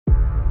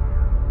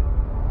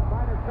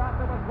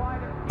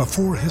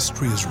Before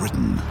history is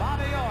written,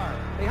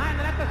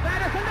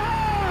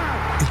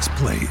 it's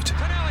played.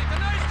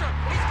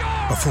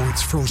 Before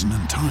it's frozen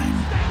in time,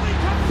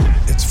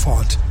 it's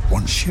fought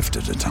one shift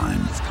at a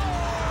time.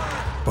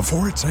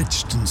 Before it's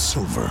etched in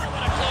silver,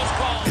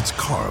 it's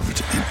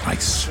carved in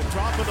ice.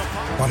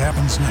 What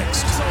happens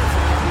next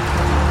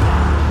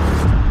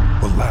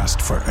will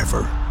last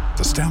forever.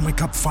 The Stanley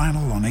Cup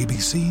Final on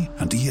ABC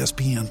and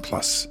ESPN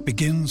Plus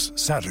begins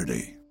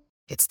Saturday.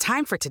 It's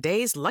time for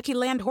today's Lucky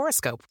Land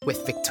horoscope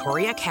with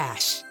Victoria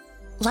Cash.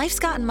 Life's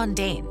gotten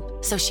mundane,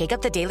 so shake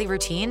up the daily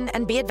routine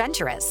and be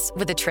adventurous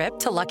with a trip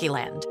to Lucky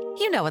Land.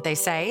 You know what they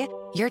say,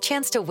 your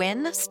chance to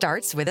win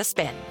starts with a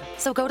spin.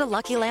 So go to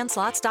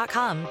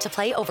LuckyLandSlots.com to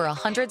play over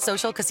 100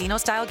 social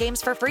casino-style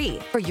games for free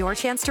for your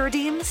chance to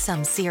redeem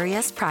some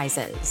serious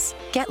prizes.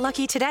 Get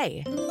lucky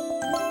today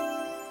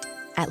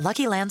at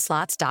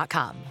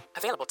LuckyLandSlots.com.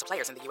 Available to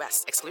players in the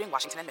U.S., excluding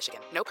Washington and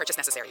Michigan. No purchase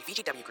necessary.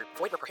 VGW Group.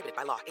 Void where prohibited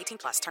by law.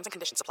 18+. Terms and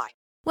conditions apply.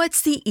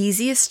 What's the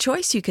easiest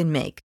choice you can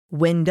make?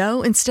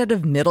 Window instead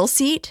of middle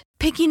seat?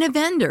 Picking a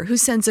vendor who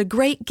sends a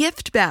great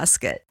gift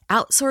basket?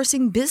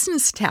 Outsourcing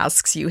business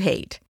tasks you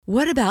hate?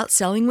 What about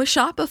selling with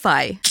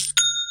Shopify?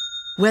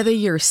 Whether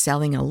you're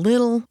selling a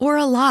little or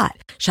a lot,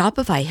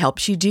 Shopify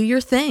helps you do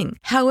your thing,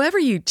 however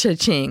you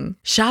cha-ching.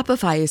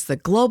 Shopify is the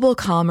global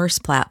commerce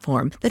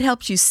platform that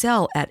helps you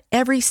sell at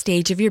every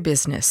stage of your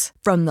business.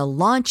 From the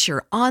launch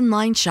your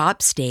online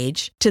shop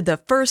stage to the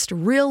first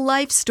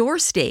real-life store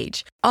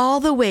stage, all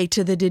the way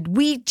to the did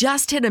we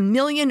just hit 1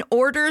 million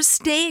orders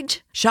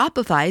stage.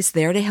 Shopify's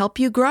there to help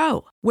you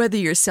grow. Whether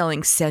you're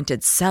selling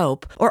scented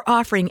soap or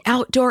offering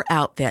outdoor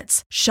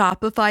outfits,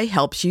 Shopify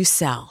helps you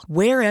sell.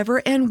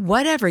 Wherever and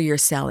whatever you're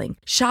selling,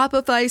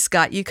 Shopify's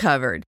got you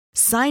covered.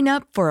 Sign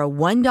up for a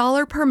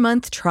 $1 per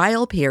month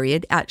trial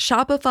period at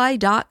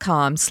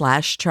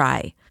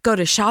shopify.com/try. Go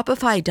to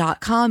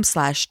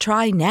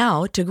shopify.com/try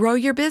now to grow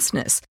your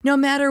business, no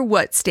matter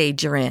what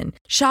stage you're in.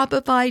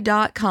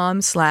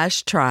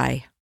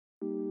 Shopify.com/try.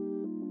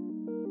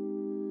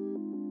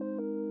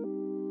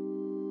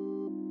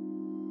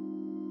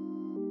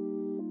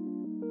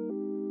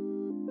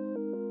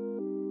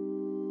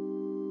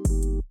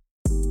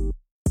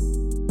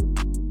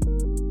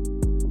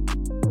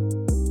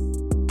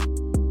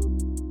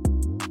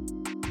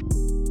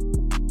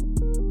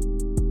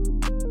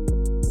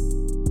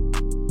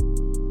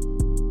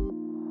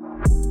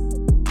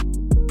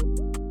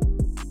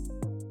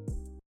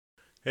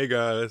 Hey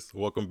guys,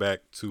 welcome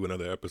back to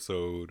another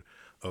episode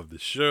of the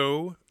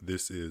show.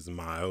 This is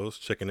Miles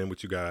checking in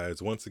with you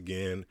guys once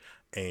again,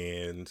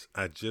 and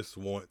I just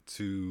want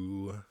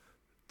to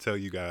tell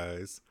you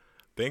guys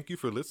thank you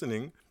for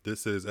listening.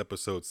 This is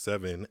episode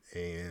 7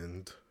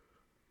 and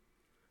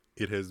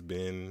it has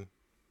been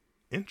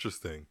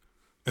interesting.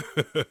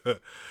 I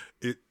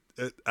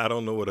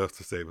don't know what else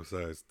to say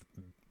besides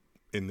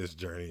in this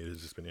journey.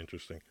 It's just been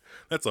interesting.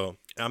 That's all.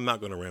 I'm not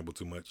going to ramble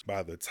too much.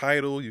 By the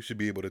title, you should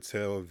be able to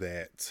tell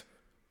that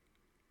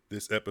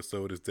this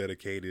episode is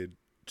dedicated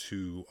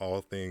to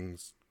all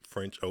things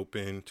French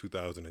Open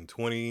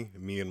 2020.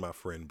 Me and my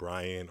friend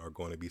Brian are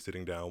going to be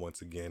sitting down once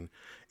again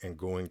and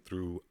going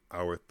through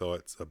our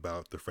thoughts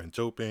about the French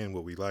Open,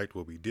 what we liked,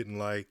 what we didn't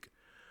like,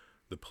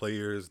 the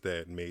players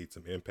that made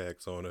some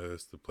impacts on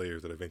us, the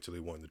players that eventually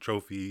won the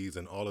trophies,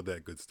 and all of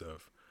that good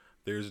stuff.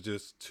 There's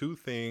just 2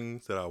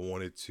 things that I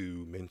wanted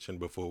to mention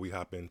before we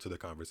hop into the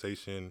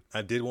conversation.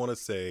 I did want to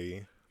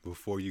say,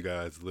 before you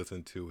guys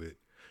listen to it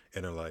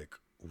and are like,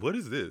 what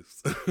is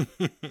this?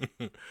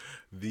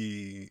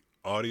 The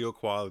audio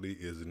quality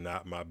is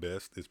not my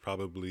best. It's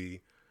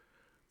probably,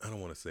 I don't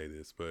want to say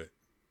this, but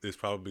it's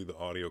probably the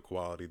audio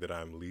quality that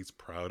I'm least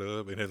proud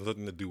of. It has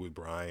nothing to do with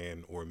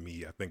Brian or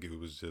me. I think it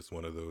was just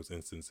one of those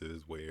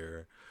instances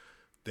where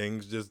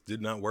things just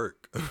did not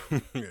work.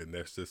 And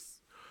that's just,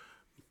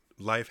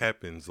 life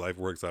happens. Life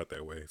works out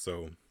that way.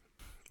 So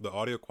the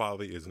audio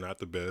quality is not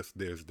the best.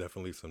 There's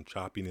definitely some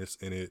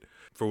choppiness in it.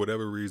 For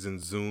whatever reason,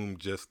 Zoom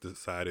just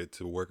decided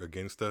to work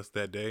against us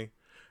that day,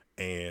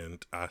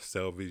 and I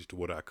salvaged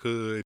what I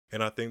could.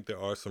 And I think there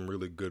are some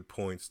really good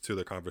points to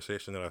the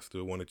conversation that I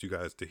still wanted you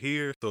guys to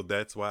hear. So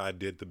that's why I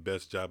did the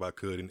best job I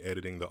could in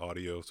editing the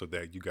audio so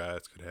that you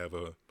guys could have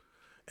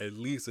at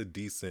least a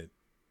decent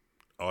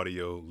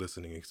audio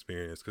listening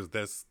experience, because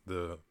that's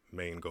the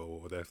main goal,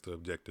 or that's the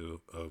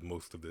objective of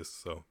most of this.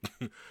 So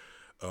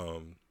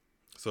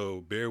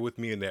so bear with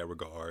me in that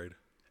regard.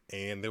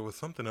 And there was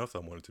something else I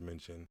wanted to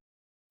mention.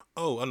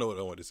 Oh, I know what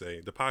I wanted to say.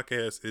 The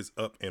podcast is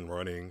up and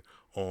running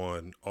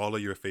on all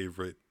of your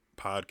favorite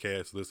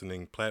podcast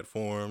listening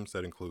platforms.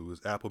 That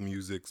includes Apple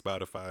Music,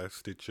 Spotify,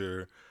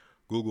 Stitcher,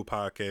 Google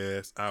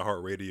Podcasts,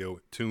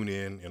 iHeartRadio,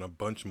 TuneIn, and a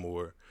bunch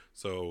more.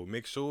 So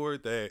make sure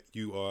that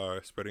you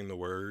are spreading the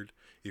word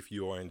if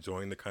you are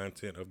enjoying the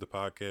content of the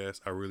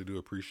podcast. I really do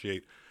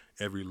appreciate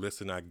every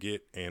listen I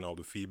get and all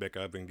the feedback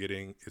I've been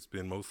getting. It's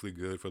been mostly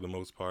good for the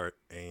most part,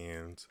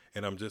 and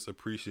I'm just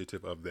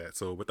appreciative of that.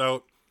 So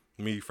without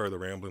me further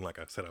rambling like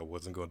I said I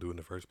wasn't going to do in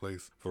the first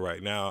place. For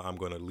right now, I'm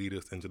going to lead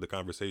us into the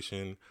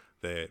conversation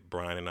that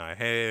Brian and I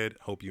had.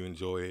 Hope you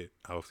enjoy it.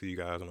 I'll see you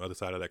guys on the other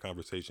side of that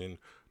conversation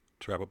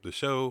to wrap up the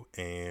show,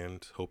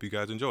 and hope you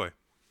guys enjoy.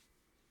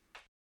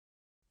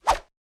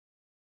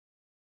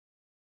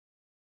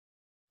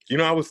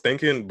 I was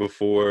thinking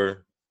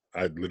before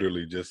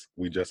we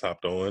just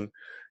hopped on,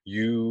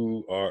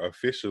 you are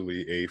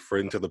officially a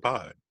friend to the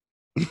pod.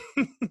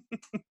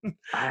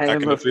 I I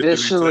am can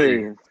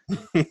officially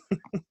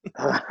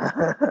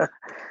officially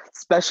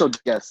special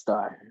guest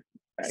star.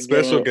 say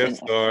special guest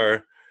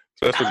star.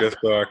 Special guest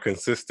star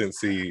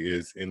consistency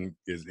is in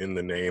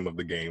the name of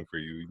the game for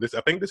you.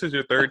 I think this is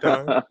your third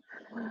time.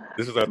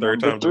 This is our third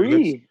time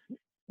doing this.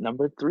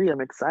 Number three.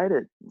 I'm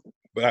excited.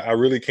 But I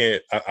really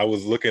can't. I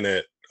was looking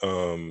at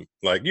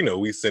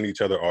we send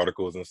each other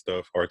articles and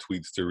stuff or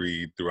tweets to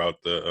read throughout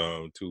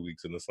the 2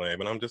 weeks in the slam,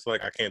 and I'm just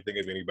like, I can't think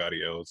of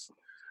anybody else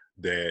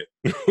that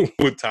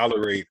would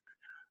tolerate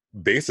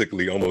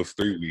basically almost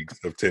 3 weeks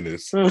of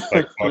tennis,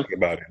 like talking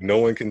about it. No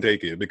one can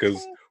take it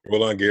because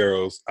Roland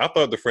Garros, I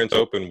thought the French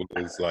Open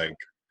was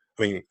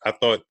I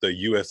thought the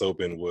US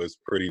Open was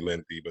pretty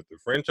lengthy, but the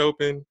French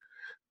Open,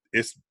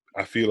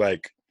 I feel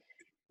like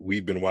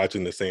we've been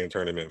watching the same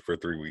tournament for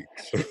 3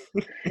 weeks.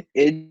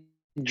 It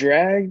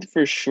dragged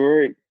for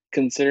sure,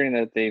 considering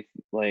that they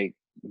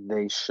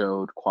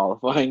showed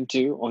qualifying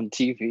too on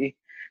TV.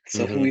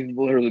 So we've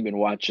literally been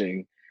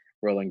watching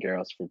Roland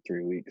Garros for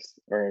 3 weeks,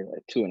 or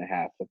like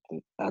 2.5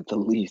 at the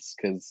least,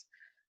 because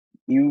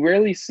you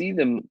rarely see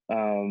them.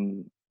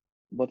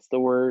 What's the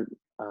word?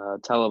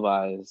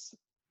 Televised.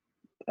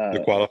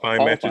 The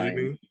qualifying matches, you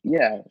mean?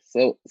 Yeah.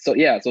 So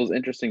it was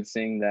interesting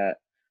seeing that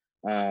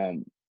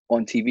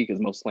on TV, because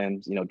most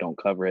slams, don't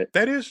cover it.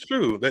 That is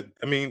true.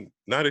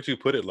 Now that you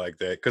put it like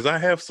that, because I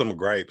have some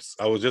gripes.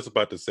 I was just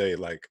about to say,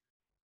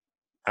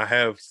 I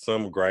have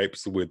some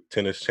gripes with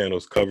Tennis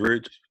Channel's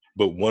coverage,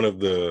 but one of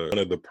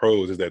the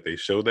pros is that they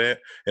show that,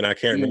 and I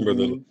can't remember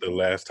the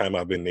last time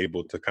I've been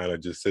able to kind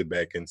of just sit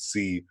back and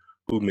see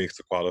who makes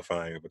the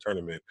qualifying of a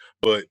tournament.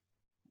 But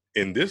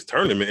in this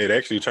tournament, it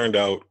actually turned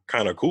out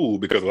kind of cool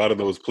because a lot of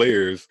those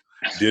players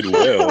did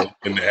well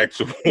in the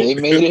actual. They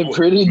made it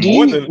pretty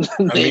deep.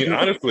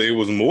 Honestly, it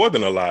was more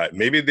than a lot.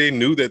 Maybe they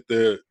knew that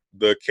the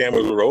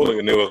cameras were rolling,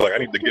 and they was like, I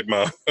need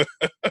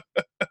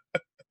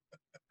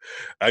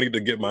to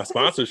get my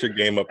sponsorship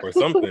game up or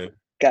something.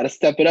 Got to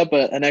step it up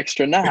an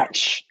extra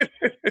notch.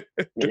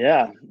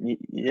 yeah,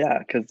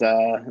 because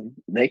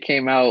they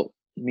came out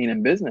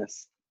meaning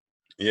business.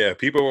 Yeah,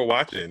 people were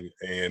watching,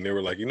 and they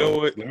were like, you know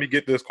what? Let me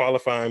get this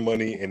qualifying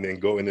money and then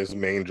go in this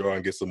main draw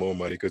and get some more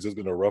money, because it's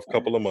been a rough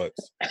couple of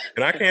months.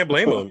 And I can't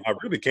blame them. I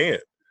really can't.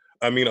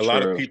 A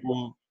lot of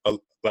people,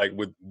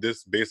 with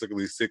this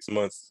basically 6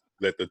 months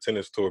that the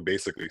tennis tour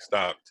basically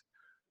stopped,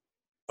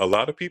 a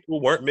lot of people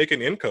weren't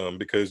making income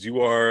because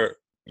your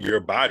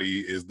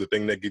body is the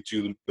thing that gets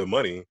you the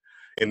money.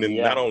 And then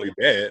not only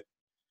that,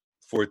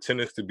 for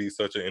tennis to be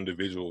such an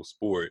individual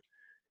sport,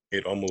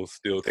 it almost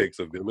still takes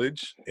a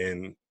village,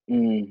 and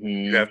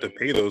you have to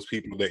pay those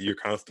people that you're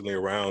constantly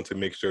around to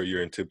make sure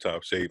you're in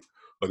tip-top shape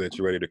or that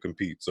you're ready to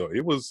compete. So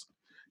it was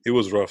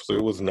rough. So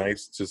it was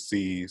nice to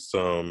see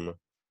some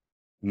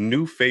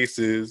new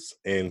faces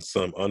and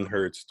some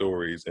unheard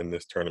stories in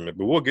this tournament,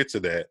 but we'll get to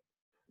that.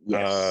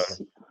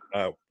 Yes.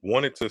 I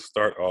wanted to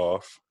start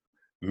off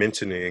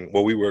mentioning,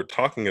 we were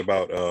talking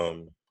about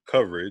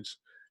coverage,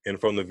 and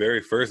from the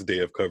very first day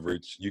of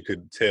coverage, you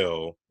could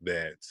tell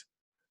that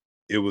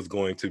it was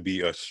going to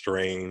be a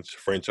strange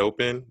French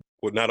Open.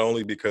 Well, not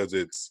only because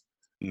it's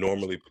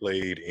normally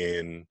played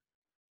in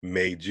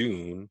May,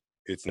 June,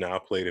 it's now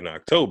played in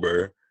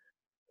October,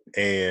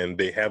 and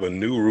they have a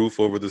new roof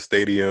over the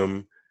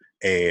stadium,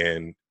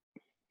 and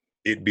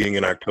it being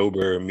in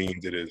October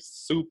means it is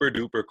super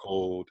duper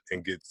cold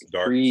and gets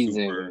dark.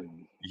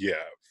 Freezing.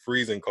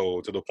 Freezing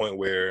cold, to the point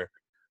where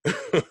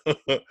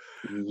the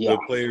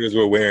players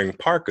were wearing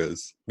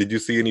parkas. Did you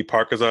see any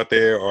parkas out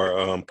there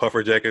or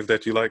puffer jackets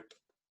that you liked?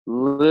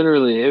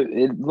 Literally,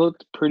 it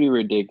looked pretty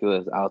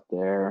ridiculous out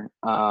there.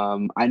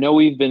 I know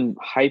we've been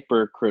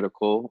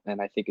hypercritical,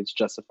 and I think it's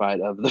justified,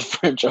 of the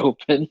French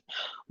Open,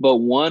 but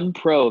one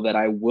pro that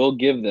I will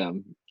give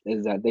them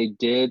is that they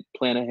did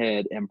plan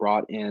ahead and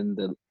brought in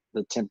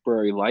the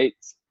temporary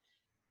lights,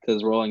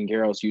 because Roland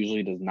Garros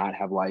usually does not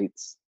have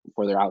lights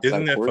for their outside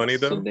Isn't that courts. funny,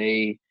 though?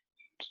 So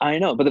I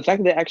know, but the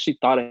fact that they actually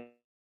thought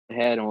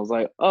ahead and was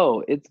like,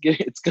 oh,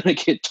 it's gonna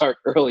get dark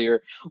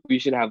earlier, we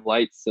should have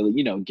lights to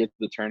get to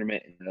the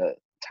tournament in a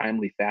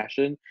timely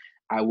fashion.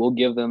 I will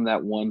give them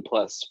that 1+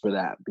 for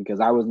that,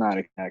 because I was not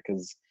expecting that,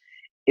 because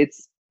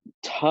it's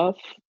tough,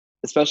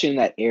 especially in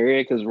that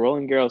area, because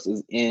Roland Garros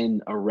is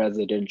in a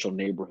residential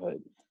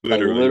neighborhood.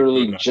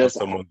 Literally just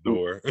someone's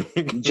door.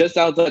 just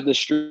outside the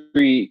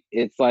street,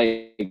 it's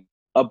like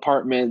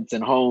apartments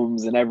and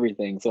homes and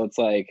everything. So it's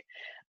like,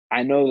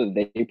 I know that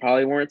they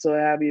probably weren't so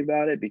happy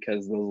about it,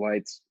 because those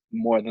lights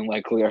more than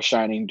likely are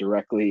shining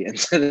directly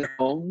into their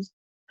homes.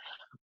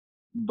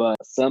 but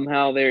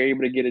somehow they're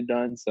able to get it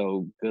done.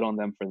 So good on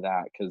them for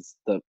that, because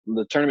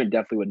the tournament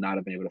definitely would not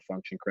have been able to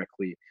function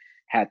correctly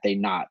had they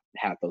not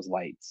had those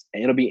lights.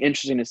 And it'll be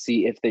interesting to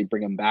see if they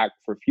bring them back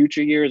for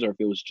future years, or if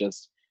it was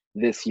just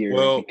this year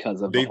Well,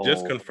 because of the they just whole,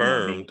 being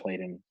confirmed. played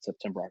in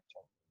September,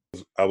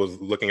 October. I was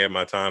looking at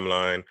my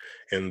timeline,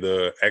 and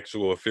the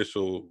actual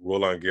official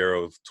Roland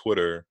Garros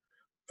Twitter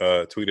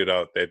tweeted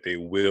out that they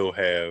will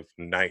have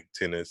night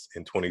tennis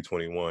in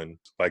 2021.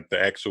 Like the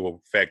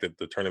actual fact that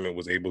the tournament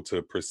was able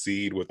to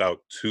proceed without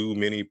too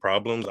many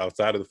problems,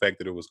 outside of the fact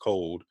that it was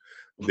cold,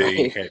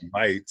 they Right. had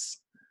lights,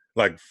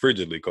 like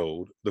frigidly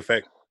cold. The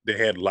fact they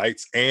had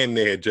lights and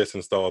they had just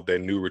installed that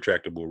new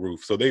retractable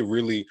roof. So they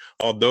really,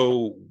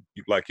 although,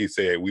 like he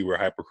said, we were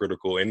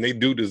hypercritical, and they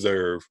do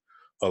deserve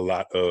a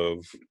lot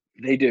of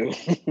They do.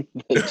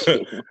 They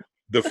do.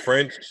 the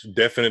French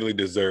definitely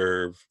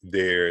deserve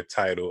their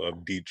title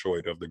of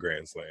Detroit of the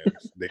Grand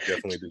Slams. They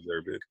definitely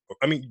deserve it.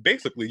 I mean,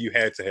 basically, you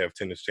had to have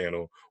Tennis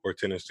Channel or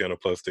Tennis Channel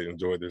Plus to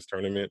enjoy this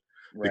tournament,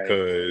 Right.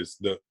 because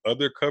the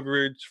other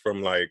coverage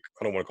from, like,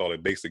 I don't want to call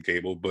it basic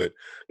cable, but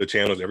the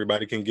channels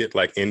everybody can get,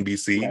 like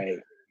NBC. Right.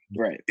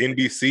 Right.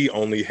 NBC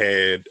only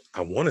had,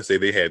 I want to say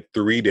they had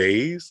 3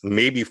 days,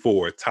 maybe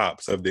 4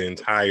 tops of the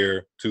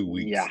entire 2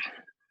 weeks. Yeah.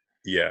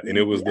 Yeah, and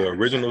it was the Yeah.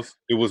 originals.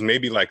 It was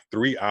maybe like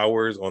 3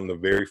 hours on the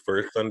very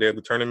first Sunday of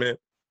the tournament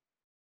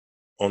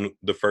on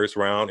the first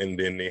round, and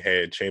then they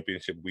had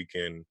championship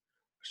weekend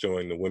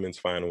showing the women's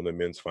final and the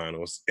men's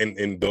finals. And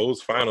in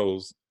those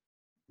finals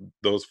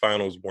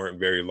weren't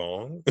very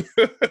long.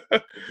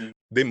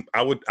 Mhm.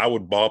 I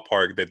would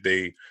ballpark that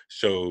they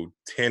showed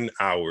 10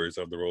 hours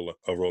of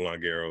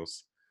Roland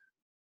Garros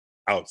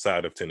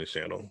outside of Tennis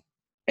Channel.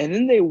 And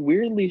then they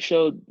weirdly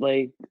showed,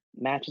 like,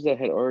 matches that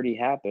had already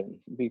happened,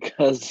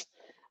 because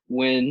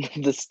when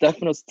the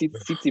Stefanos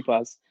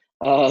Tsitsipas,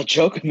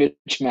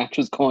 Djokovic match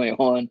was going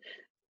on,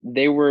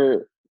 they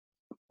were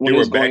They when it were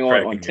was going on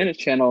backtracking it. Tennis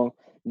Channel,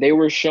 they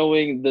were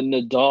showing the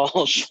Nadal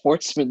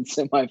Schwartzman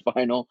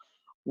semifinal.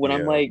 When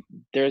I'm Yeah. like,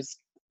 there's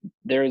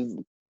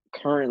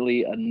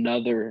currently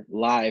another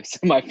live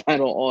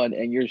semifinal on,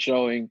 and you're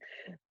showing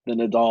the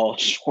Nadal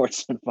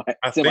Schwartzman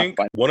I think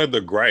semifinal. one of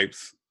the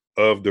gripes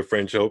of the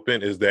French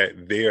Open is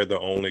that they are the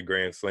only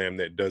Grand Slam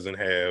that doesn't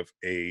have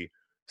a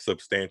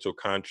substantial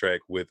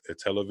contract with a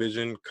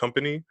television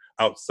company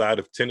outside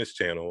of Tennis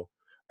Channel.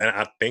 And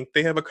I think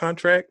they have a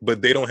contract,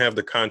 but they don't have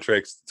the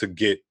contracts to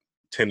get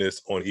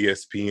tennis on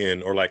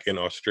ESPN, or like in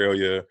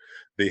Australia,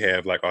 they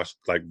have like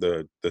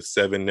the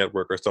Seven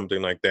Network or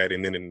something like that.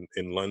 And then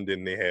in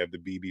London, they have the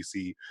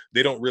BBC.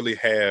 They don't really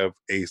have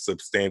a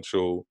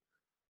substantial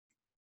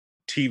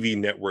TV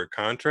network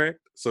contract.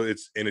 So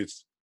it's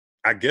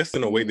I guess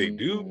in a way they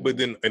do, but Mm,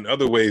 then in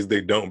other ways they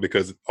don't,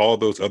 because all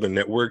those other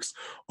networks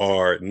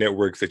are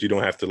networks that you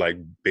don't have to like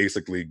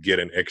basically get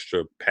an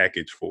extra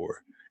package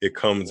for. It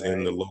comes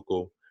in the right,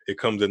 local it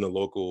comes in the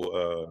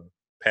local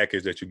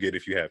package that you get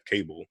if you have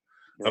cable.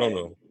 I don't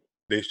right. know.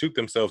 They shoot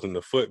themselves in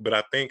the foot, but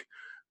I think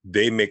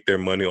they make their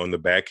money on the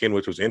back end,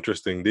 which was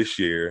interesting this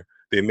year.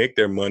 They make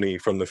their money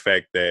from the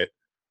fact that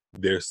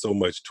there's so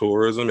much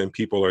tourism and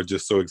people are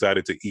just so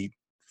excited to eat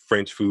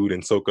French food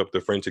and soak up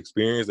the French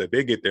experience that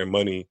they get their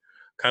money.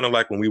 Kind of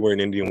like when we were in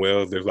Indian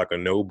Wells, there's like a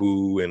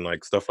Nobu and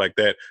like stuff like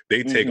that.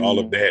 They take all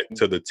of that Mhm.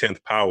 to the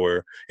 10th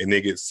power, and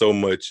they get so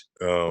much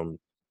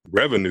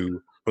revenue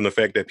from the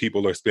fact that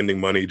people are spending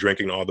money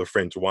drinking all the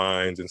French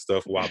wines and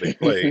stuff while they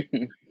play.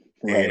 And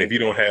Right. if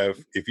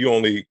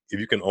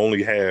you can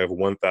only have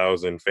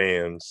 1,000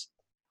 fans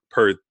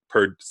per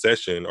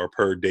session or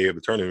per day of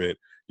the tournament,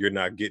 you're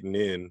not getting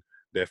in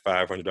that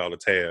 $500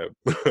 tab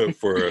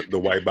for the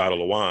white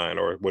bottle of wine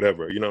or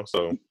whatever, you know?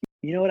 So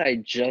You know what I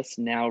just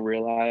now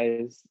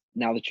realized,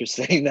 now that you're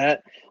saying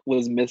that,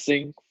 was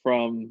missing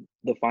from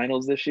the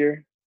finals this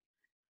year?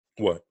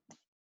 what?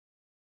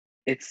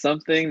 It's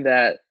something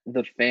that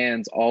the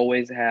fans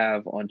always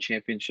have on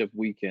championship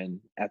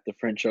weekend at the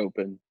French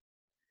Open.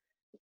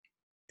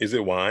 Is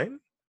it wine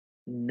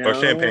or No,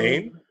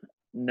 champagne?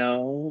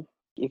 no.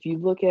 If you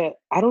look at,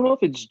 I don't know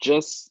if it's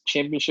just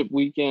championship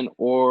weekend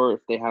or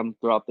if they have them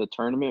throughout the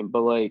tournament,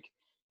 but like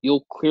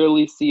you'll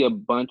clearly see a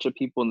bunch of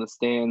people in the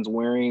stands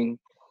wearing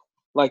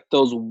like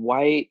those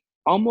white,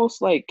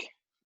 almost like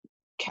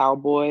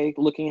cowboy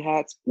looking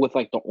hats with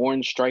like the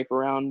orange stripe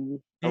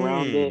around Hmm.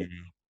 it,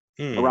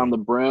 around Hmm. the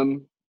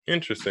brim.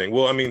 Interesting.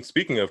 Well, I mean,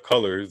 speaking of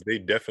colors, they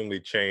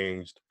definitely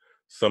changed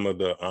some of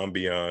the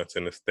ambiance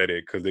and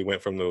aesthetic, because they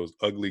went from those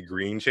ugly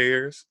green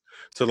chairs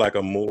to like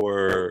a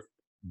more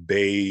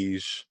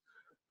beige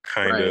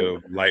kind Right.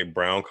 of light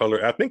brown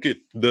color. I think it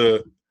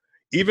the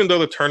even though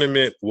the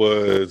tournament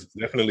was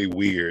definitely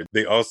weird,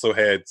 they also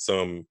had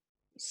some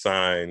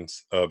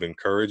signs of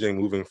encouraging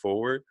moving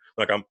forward.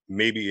 Like I'm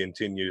maybe in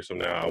 10 years from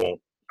now,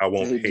 I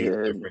won't They hate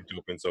the did. French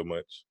Open so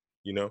much,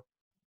 you know?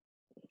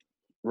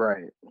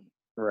 Right.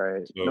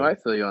 Right. No, So I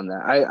feel you on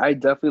that. I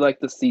definitely like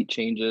the seat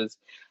changes.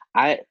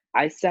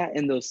 I sat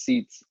in those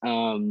seats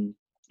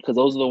because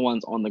those are the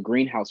ones on the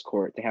greenhouse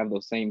court. They have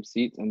those same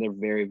seats and they're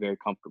very, very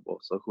comfortable.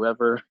 So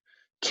whoever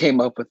came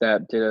up with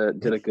that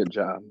did a good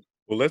job.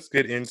 Well, let's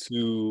get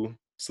into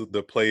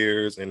the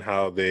players and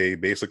how they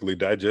basically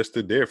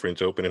digested their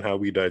French Open and how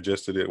we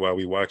digested it while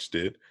we watched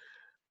it.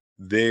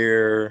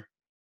 Their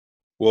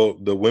Well,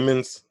 the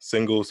women's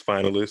singles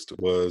finalist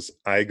was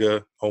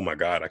Iga. Oh my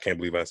God, I can't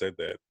believe I said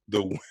that.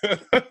 The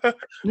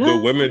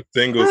women's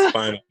singles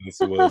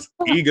finalist was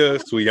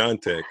Iga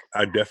Swiatek.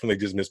 I definitely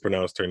just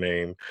mispronounced her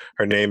name.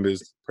 Her name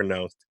is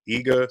pronounced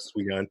Iga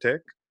Swiatek.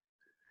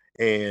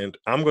 And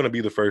I'm going to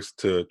be the first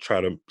to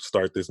try to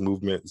start this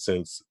movement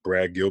since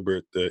Brad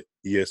Gilbert, the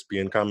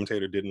ESPN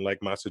commentator, didn't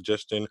like my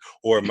suggestion,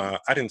 or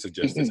I didn't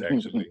suggest this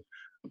actually.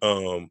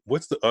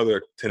 What's the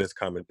other tennis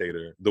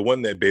commentator? The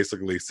one that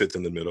basically sits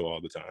in the middle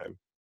all the time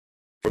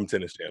from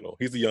Tennis Channel.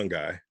 He's a young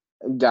guy.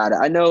 Got it.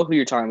 I know who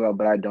you're talking about,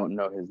 but I don't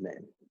know his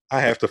name. I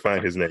have to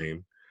find his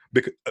name.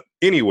 Because,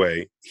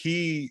 anyway,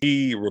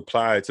 he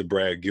replied to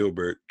Brad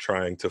Gilbert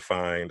trying to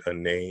find a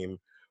name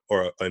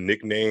or a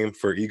nickname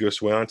for Iga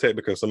Swiatek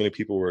because so many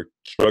people were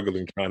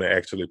struggling trying to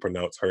actually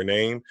pronounce her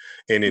name.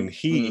 And then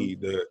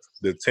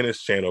the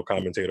Tennis Channel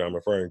commentator I'm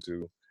referring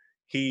to,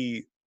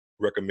 he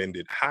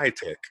recommended High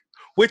Tech,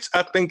 which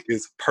I think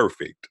is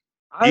perfect.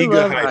 I Iga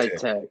love High high Tech.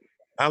 tech.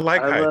 I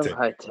like I High love Tech.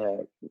 high tech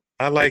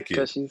I like it.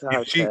 because she's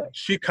high tech.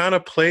 She kind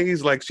of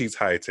plays like she's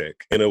high tech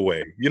in a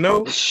way, you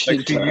know? She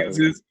Like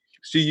does.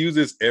 she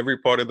uses every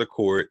part of the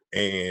court.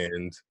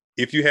 And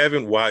if you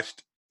haven't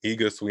watched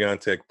Iga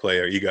Swiatek play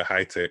or Iga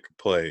High Tech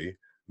play,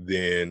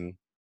 then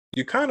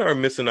you kind of are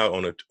missing out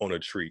on a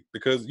treat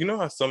because you know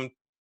how some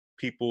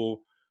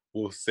people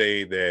will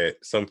say that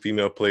some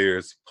female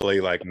players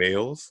play like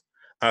males.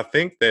 I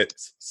think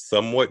that's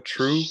somewhat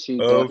true She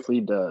of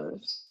definitely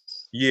does.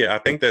 yeah, I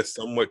think that's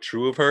somewhat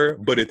true of her,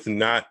 but it's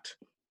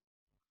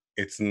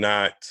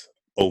not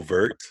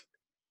overt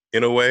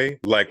in a way,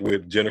 like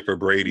with Jennifer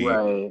Brady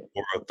Right.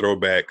 or a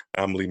throwback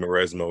Amelie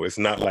Mauresmo. It's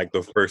not like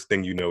the first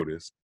thing you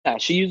notice. Yeah,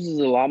 she uses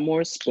a lot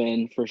more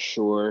spin for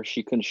sure.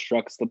 She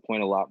constructs the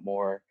point a lot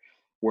more,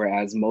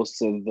 whereas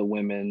most of the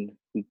women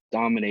who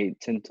dominate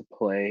tend to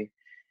play,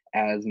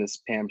 as Miss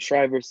Pam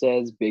Shriver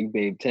says, big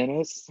babe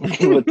tennis.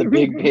 And with the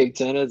big babe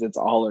tennis, it's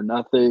all or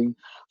nothing,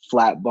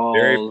 flat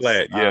Very balls,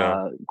 flat,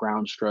 yeah.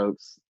 ground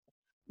strokes.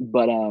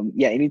 But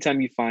yeah, anytime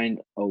you find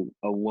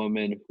a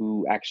woman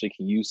who actually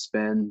can use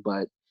spin,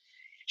 but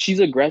she's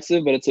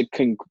aggressive, but it's a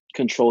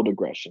controlled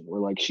aggression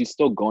where like she's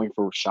still going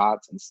for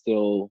shots and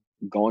still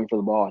going for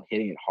the ball and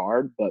hitting it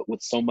hard, but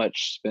with so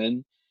much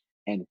spin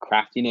and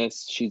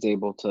craftiness, she's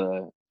able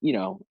to,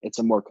 it's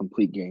a more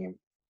complete game.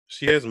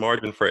 She has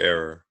margin for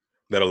error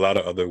that a lot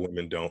of other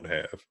women don't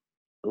have.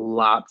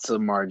 Lots of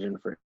margin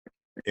for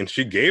And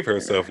she gave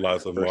herself error,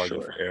 lots of for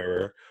margin for sure.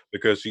 error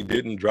because she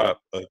didn't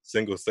drop a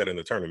single set in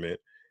the tournament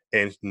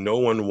and no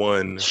one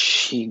won.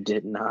 She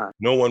did not,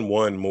 No one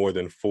won more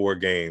than 4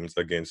 games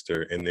against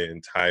her in the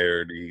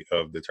entirety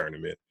of the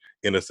tournament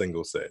in a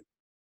single set.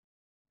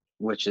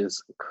 which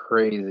is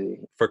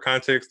crazy. For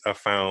context, I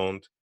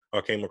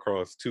came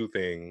across 2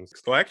 things.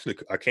 So actually,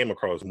 I came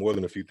across more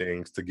than a few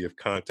things to give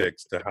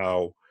context to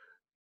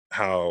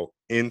how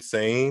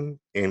insane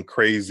and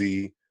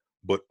crazy,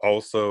 but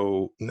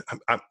also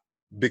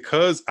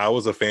because I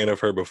was a fan of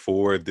her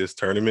before this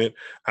tournament,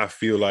 I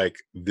feel like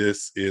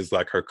this is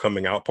like her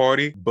coming out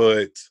party,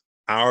 but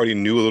I already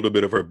knew a little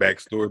bit of her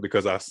backstory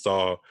because I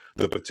saw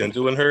the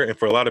potential in her. And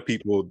for a lot of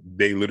people,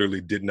 they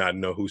literally did not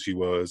know who she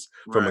was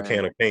from a can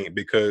Right. of paint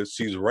because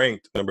she's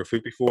ranked number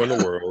 54 in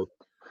the world.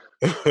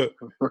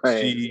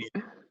 Right. she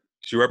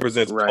she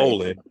represents Right.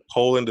 Poland.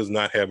 Poland does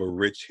not have a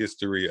rich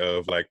history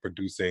of like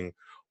producing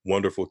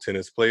wonderful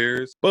tennis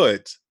players,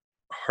 but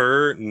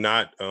her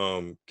not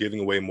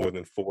giving away more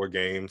than 4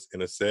 games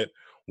in a set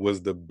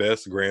was the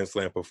best Grand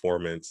Slam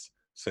performance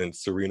since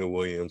Serena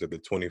Williams at the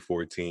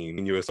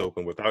 2014 US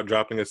Open without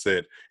dropping a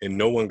set, and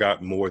no one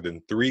got more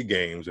than 3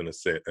 games in a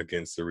set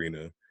against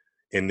Serena.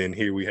 And then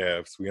here we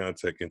have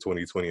Swiatek in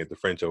 2020 at the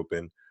French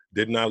Open,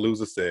 did not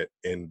lose a set,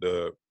 and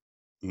the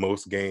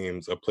most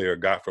games a player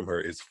got from her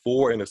is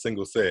 4 in a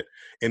single set.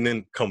 And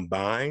then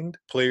combined,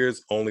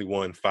 players only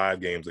won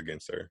 5 games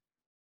against her.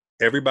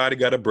 Everybody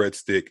got a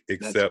breadstick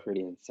That's except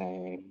pretty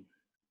insane.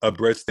 a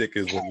breadstick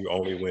is when you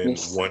only win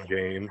Miss 1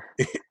 game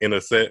in a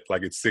set,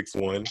 like it's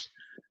 6-1.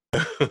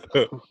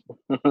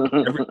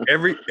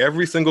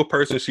 every single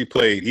person she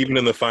played, even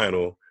in the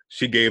final,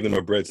 she gave them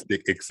a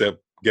breadstick except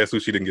guess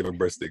who she didn't give a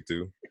breadstick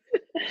to?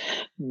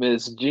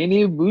 Miss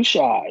Jeannie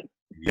Bouchard.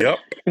 Yep.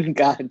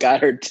 got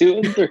her 2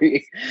 and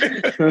 3.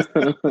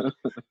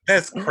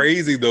 That's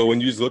crazy though when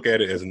you just look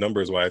at it as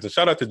numbers wise. And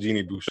shout out to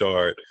Jeannie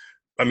Bouchard.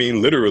 I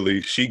mean,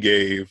 literally, she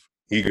gave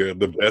Iga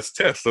the best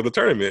test of the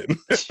tournament.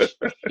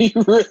 He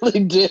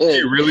really did.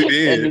 She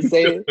really And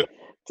did.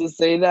 to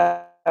say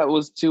that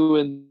was 2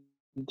 and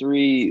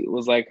 3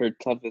 was like her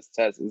toughest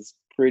test is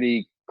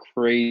pretty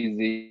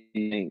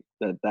crazy.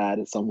 That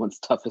is someone's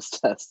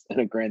toughest test in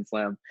a Grand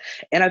Slam.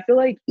 And I feel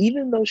like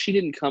even though she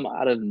didn't come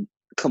out of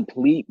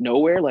complete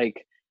nowhere,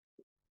 like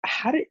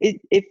how did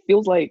it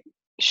feels like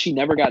she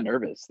never got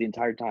nervous the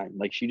entire time.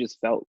 Like she just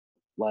felt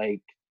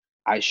like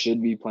I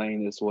should be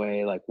playing this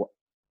way. Like what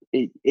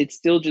it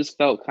still just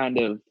felt kind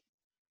of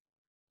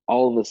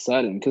all of a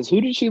sudden. Because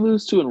who did she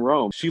lose to in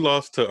Rome? She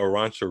lost to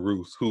Arantxa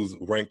Rus, who's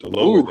ranked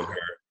lower Ooh, than her,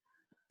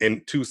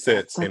 in 2 that's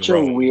sets in such a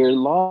Rome. weird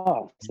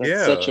loss.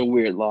 That's such Yeah, a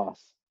weird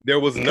loss. there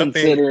was nothing.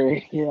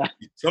 Considering, yeah.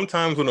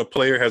 Sometimes when a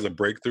player has a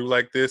breakthrough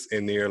like this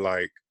and they're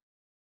like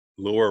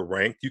lower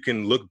ranked, you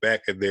can look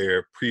back at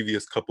their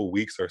previous couple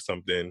weeks or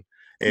something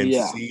and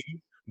Yeah. see.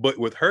 But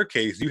with her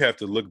case, you have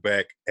to look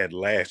back at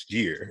last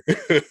year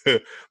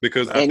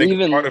because I And think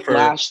a part even of her,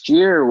 last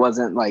year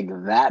wasn't like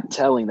that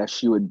telling that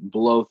she would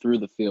blow through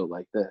the field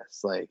like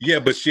this. Like yeah,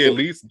 but she at it,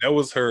 least that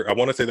was her. I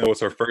want to say that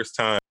was her first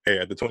time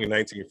at the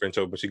 2019 French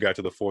Open. She got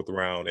to the fourth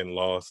round and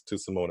lost to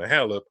Simona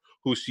Halep,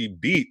 who she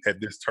beat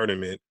at this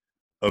tournament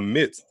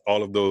amidst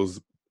all of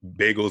those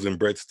bagels and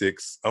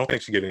breadsticks. I don't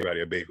think she gave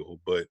anybody a bagel,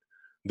 but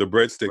the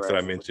breadsticks that I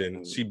right.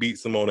 mentioned, she beat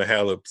Simona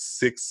Halep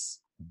 6-2,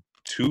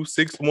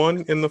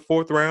 6-1 in the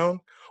fourth round,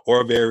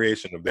 or a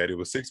variation of that. It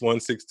was 6-1,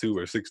 6-2,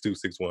 or 6-2,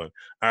 6-1.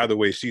 Either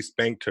way, she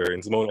spanked her,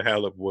 and Simona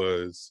Halep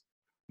was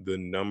the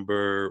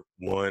number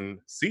 1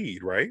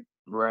 seed, right?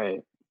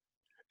 Right.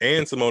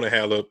 And Simona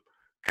Halep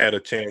had a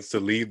chance to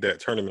leave that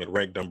tournament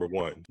ranked number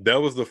 1.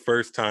 That was the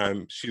first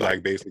time she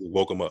like basically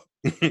woke him up.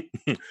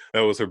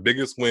 That was her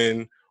biggest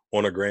win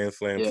on a Grand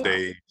Slam Yeah.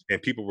 stage,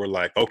 and people were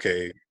like,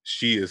 "Okay,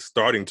 she is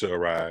starting to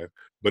arrive."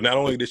 But not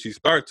only did she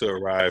start to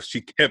arrive,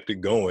 she kept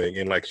it going,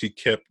 and like she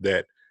kept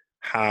that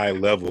high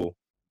level.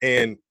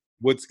 And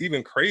what's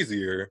even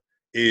crazier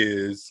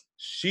is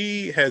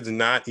she has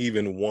not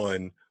even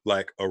won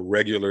like a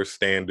regular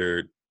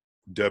standard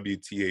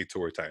WTA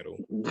tour title.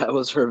 That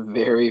was her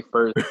very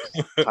first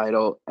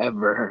title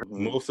ever.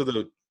 Most of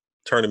the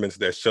tournaments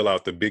that shell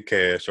out the big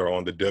cash are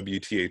on the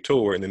WTA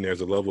tour, and then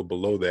there's a level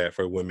below that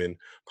for women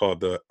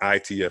called the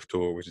ITF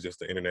tour, which is just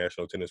the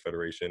International Tennis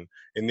Federation,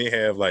 and they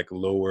have like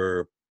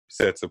lower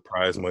sets of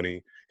prize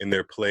money, and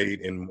they're played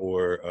in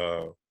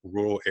more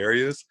rural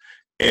areas.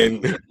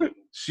 And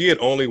she had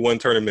only won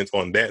tournaments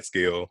on that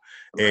scale.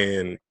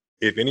 And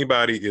if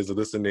anybody is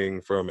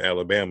listening from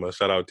Alabama,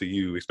 shout out to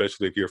you,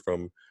 especially if you're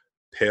from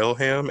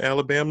Pelham,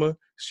 Alabama.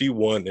 She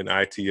won an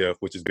ITF,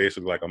 which is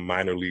basically like a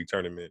minor league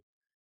tournament.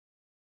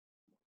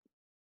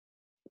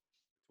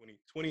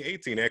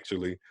 2018,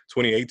 actually.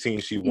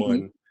 2018, she Mhm.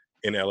 won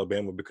in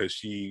Alabama because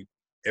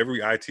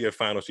every ITF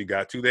final she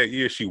got to that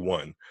year, she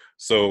won.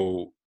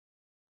 So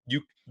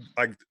you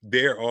like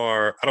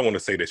I don't want to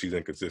say that she's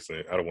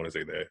inconsistent. I don't want to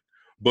say that.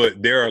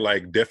 But there are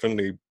like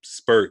definitely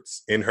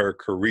spurts in her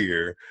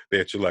career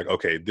that you're like,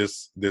 okay,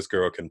 this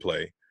girl can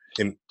play.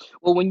 And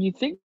Well, when you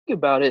think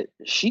about it,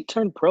 she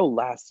turned pro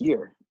last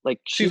year. Like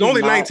she's she's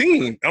only not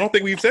 19. I don't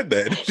think we've said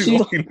that. She's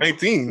she's only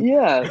 19.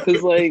 yeah,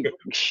 because like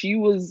she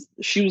was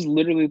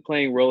literally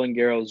playing Roland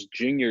Garros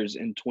juniors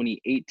in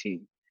 2018.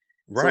 So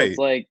it's Right.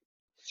 like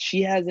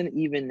she hasn't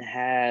even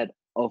had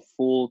a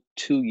full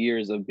 2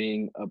 years of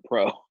being a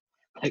pro.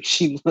 Like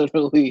she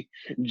literally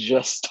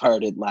just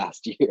started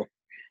last year,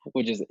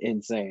 which is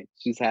insane.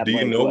 She's had Do you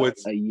like know what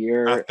what's I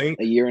think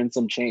a year and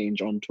some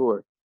change on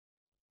tour.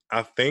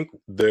 I think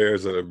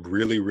there's a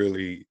really,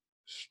 really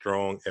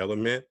strong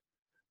element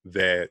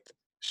that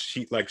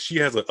she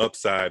has an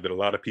upside that a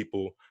lot of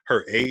people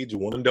her age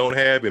one don't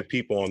have, and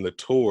people on the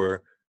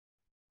tour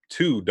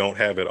two don't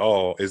have at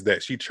all, is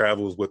that she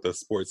travels with a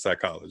sports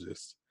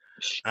psychologist.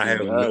 I She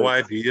have no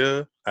does.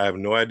 idea. I have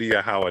no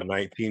idea how a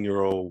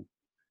 19-year-old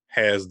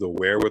has the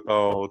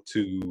wherewithal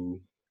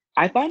to.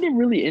 I find it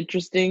really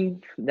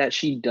interesting that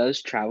she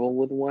does travel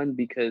with one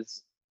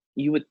because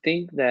you would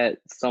think that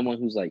someone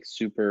who's like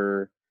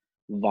super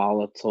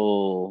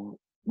volatile,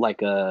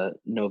 like a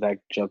Novak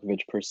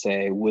Djokovic per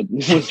se, would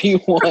would be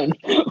one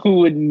who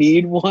would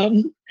need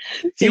one.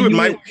 So you would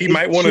He it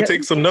might want to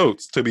take some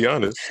notes, to be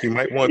honest. He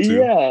might want to.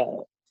 yeah,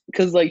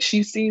 because like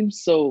she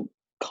seems so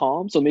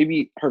calm. So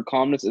maybe her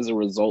calmness is a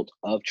result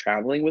of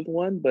traveling with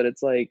one, but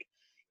it's like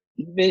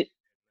even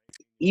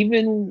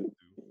even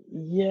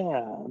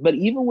yeah, but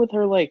even with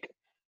her, like,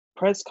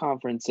 press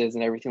conferences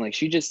and everything, like,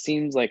 she just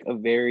seems like a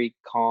very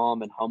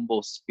calm and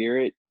humble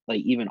spirit,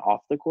 like, even off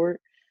the court.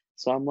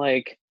 So I'm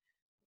like,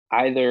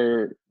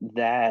 either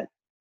that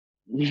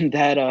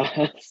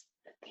that,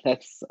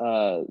 that's,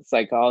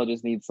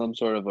 psychologist needs some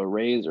sort of a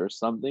raise or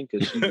something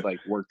because she's, like,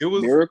 worked it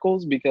was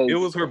miracles it because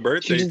was her she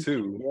birthday just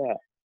too. yeah.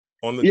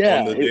 On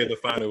Yeah, the day of the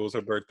final, it was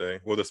her birthday.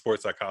 Well, the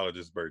sports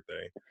psychologist's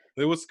birthday.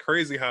 It was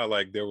crazy how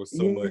like there was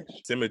so yeah.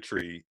 much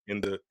symmetry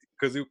in the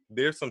because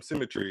there's some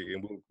symmetry,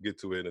 and we'll get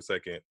to it in a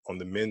second on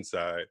the men's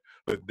side.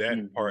 But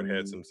that part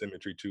had Mhm, some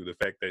symmetry too. The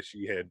fact that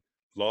she had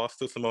lost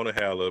to Simona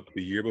Halep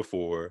the year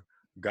before,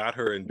 got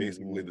her in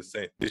basically the mhm.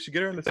 same. Did she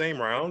get her in the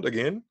same round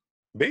again?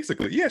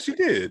 Basically, yeah, she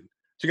did.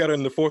 She got her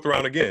in the fourth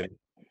round again.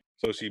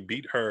 So she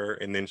beat her,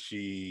 and then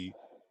she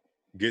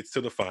gets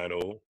to the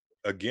final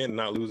again,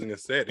 not losing a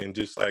set, and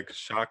just like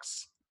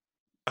shocks.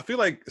 I feel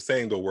like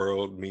saying the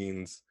world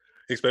means,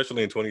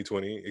 especially in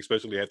 2020,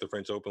 especially at the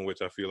French Open,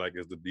 which I feel like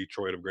is the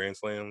Detroit of Grand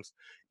Slams.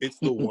 It's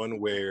the one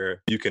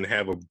where you can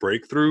have a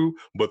breakthrough,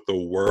 but the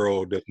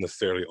world doesn't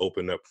necessarily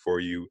open up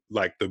for you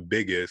like the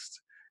biggest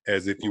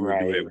as if you were to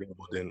do it at Right.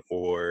 Wimbledon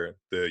or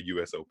the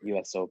US Open.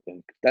 US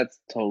Open.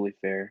 That's totally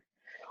fair.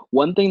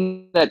 One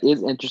thing that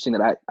is interesting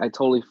that I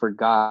totally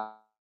forgot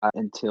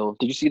until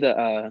did you see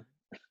the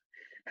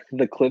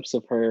clips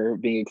of her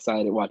being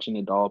excited watching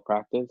Nadal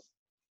practice?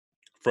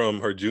 From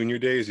her junior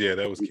days, yeah,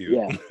 that was cute.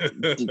 Yeah.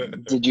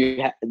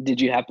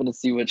 Did you happen to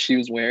see what she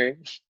was wearing?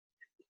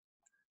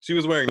 She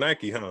was wearing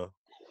Nike, huh?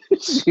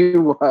 She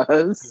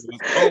was.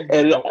 Oh, yeah,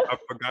 And I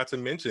forgot to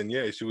mention,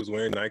 yeah, she was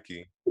wearing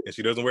Nike, and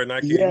she doesn't wear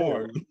Nike yeah,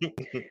 anymore.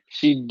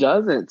 she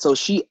doesn't. So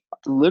she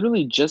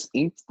literally just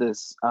inked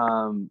this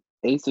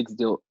ASICS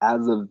deal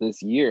as of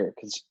this year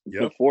because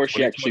Yep, before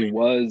she actually 2020.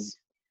 was,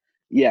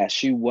 yeah,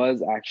 she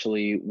was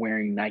actually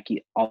wearing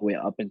Nike all the way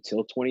up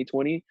until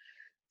 2020.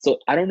 So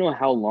I don't know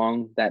how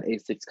long that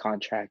ASICS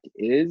contract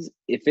is.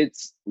 If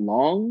it's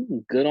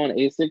long, good on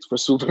ASICS for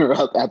swooping her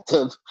up at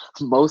the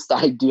most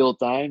ideal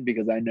time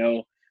because I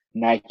know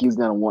Nike's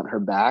gonna want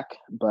her back,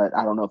 but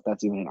I don't know if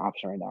that's even an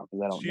option right now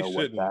because I don't She know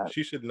what shouldn't. that.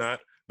 She should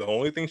not. The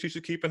only thing she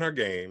should keep in her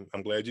game,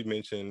 I'm glad you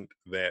mentioned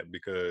that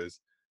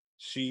because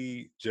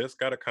she just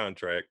got a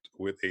contract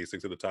with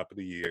ASICS at the top of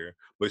the year,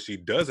 but she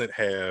doesn't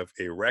have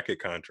a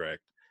racket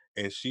contract.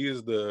 And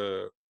she's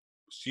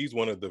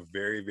one of the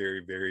very,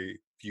 very, very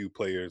few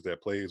players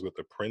that plays with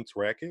the Prince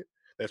racket.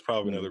 That's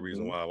probably another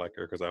reason Mhm. why I like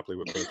her because I play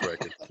with Prince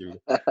rackets too.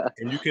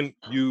 And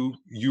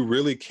you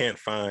really can't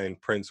find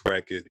Prince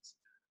rackets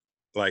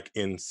like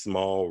in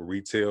small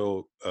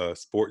retail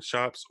sports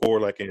shops or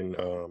like in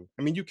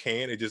I mean you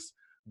can, it just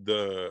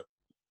the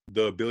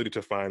the ability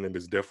to find them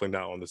is definitely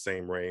not on the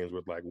same range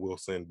with like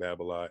Wilson,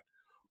 Babolat,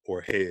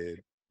 or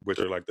Head, which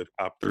are like the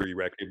top three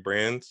racket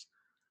brands.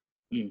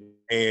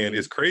 And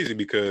it's Mhm. crazy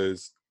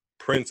because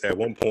Prince at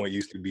one point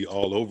used to be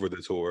all over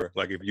the tour.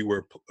 Like if you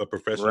were a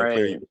professional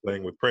player, you Right. were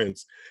playing with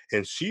Prince.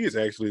 And she is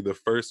actually the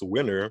first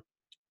winner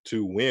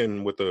to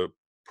win with a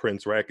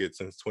Prince racket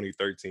since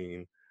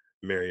 2013,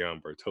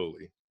 Marion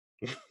Bartoli.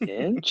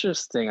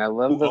 Interesting. I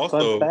love Who the fun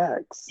also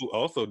facts. who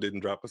also didn't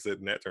drop a set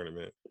in that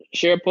tournament.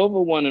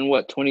 Sharapova won in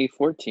what,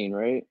 2014,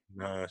 right?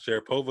 Nah,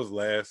 Sharapova's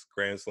last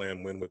Grand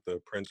Slam win with the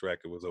Prince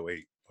racket was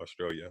 '08,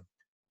 Australia.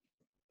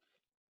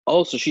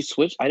 Oh, so she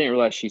switched? I didn't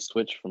realize she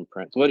switched from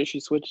Prince. What did she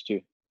switch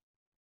to?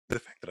 The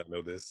fact that I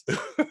know this.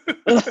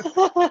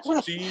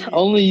 she,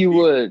 Only you she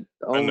would.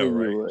 I know, Only you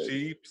right? would.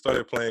 She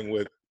started playing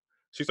with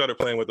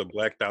a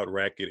blacked out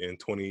racket in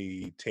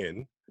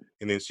 2010,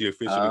 and then she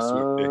officially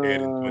switched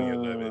ahead in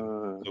 2011.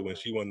 Uh, So when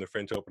she won the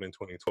French Open in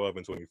 2012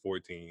 and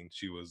 2014,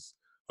 she was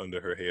under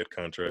her head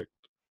contract.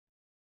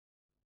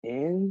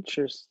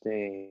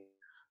 Interesting.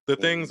 The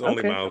things only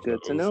Okay, Miles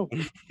good to knows.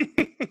 know.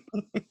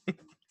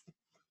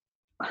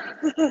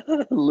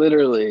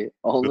 Literally, The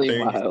only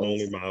things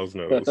only Miles. Miles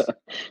knows.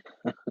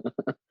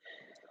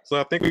 So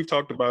I think we've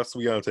talked about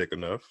Swiatek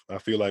enough. I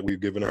feel like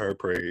we've given her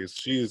praise.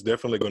 She is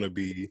definitely going to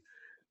be.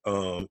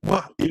 Well,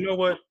 you know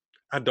what?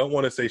 I don't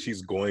want to say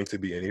she's going to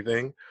be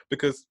anything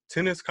because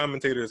tennis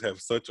commentators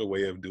have such a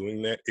way of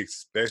doing that, They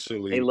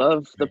especially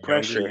love the the younger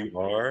pressure. you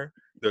are.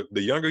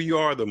 The younger you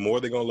are, the more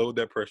they're going to load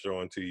that pressure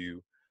onto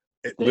you.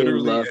 It, They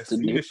literally, love as to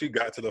soon do. as she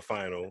got to the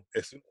final,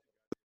 as soon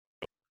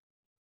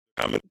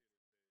as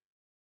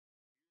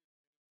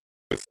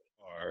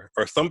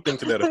or something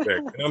to that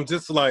effect, and I'm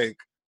just like,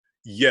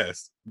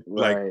 yes,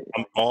 like Right.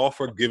 I'm all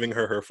for giving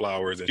her her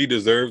flowers, and she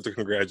deserves the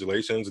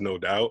congratulations, no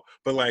doubt.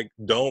 But like,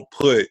 don't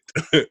put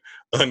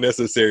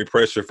unnecessary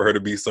pressure for her to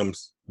be some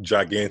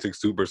gigantic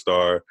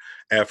superstar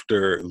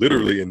after,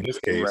 literally, in this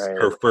case,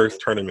 her Right.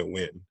 first tournament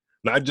win.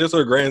 Not just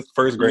her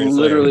first Grand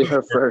Slam, Literally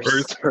her her first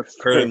first her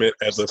tournament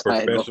as a first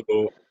title.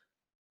 professional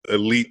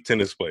elite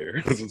tennis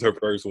player. This is her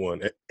first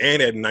one,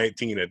 and at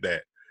 19 at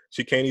that.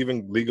 She can't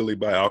even legally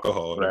buy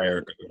alcohol in Right.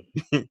 America.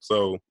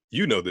 So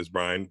you know this,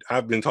 Brian.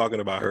 I've been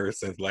talking about her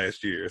since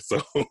last year. So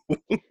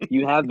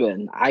You have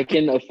been. I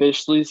can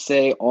officially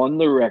say on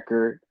the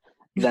record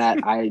that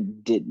I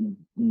did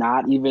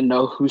not even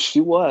know who she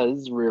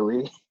was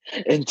really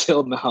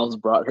until Miles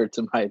brought her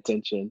to my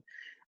attention.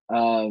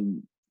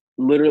 Um,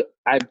 literally,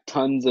 I have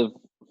tons of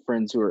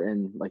friends who are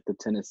in like the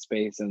tennis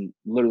space, and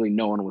literally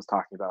no one was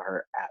talking about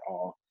her at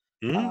all.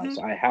 So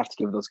mhm. I have to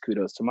give those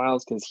kudos to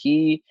Miles because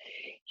he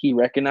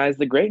recognized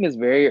the greatness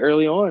very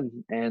early on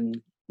and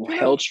you know,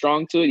 held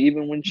strong to it,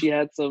 even when she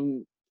had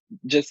some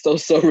just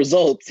so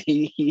results.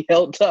 He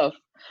held tough,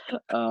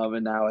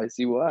 and now I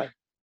see why.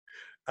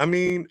 I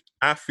mean,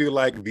 I feel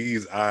like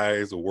these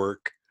eyes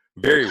work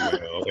very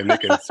well, and they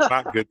can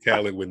spot good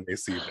talent when they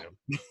see them.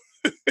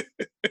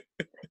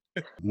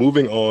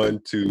 Moving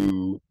on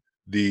to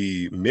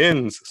the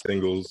men's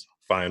singles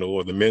final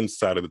or the men's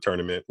side of the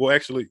tournament. Well,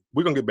 actually,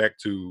 we're gonna get back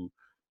to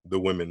the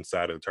women's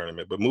side of the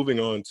tournament, but moving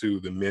on to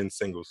the men's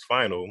singles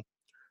final,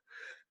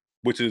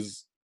 which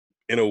is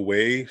in a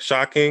way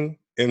shocking.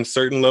 In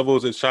certain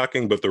levels, it's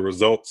shocking, but the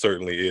result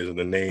certainly is, and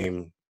the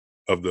name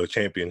of the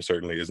champion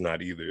certainly is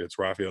not either. It's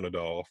Rafael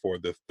Nadal. For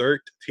the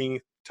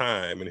 13th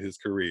time in his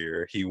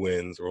career, he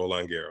wins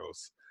Roland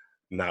Garros.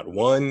 Not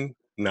one,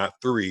 not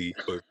three,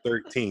 but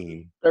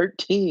 13.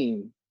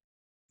 13.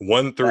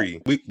 One That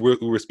three. We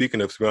were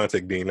speaking of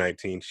Swiatek being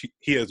 19.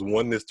 He has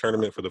won this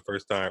tournament for the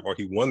first time, or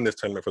he won this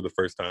tournament for the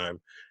first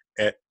time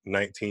at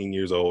 19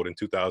 years old in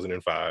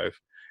 2005.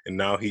 and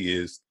now he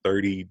is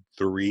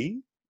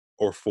 33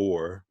 or 4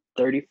 or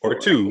 34.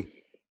 2.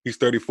 He's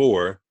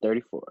 34,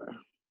 34.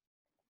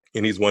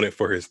 and he's won it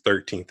for his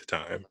 13th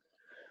time.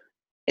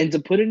 And to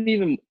put it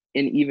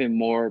even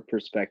more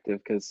perspective,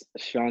 because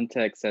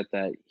Tech said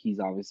that he's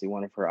obviously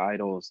one of her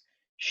idols.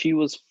 She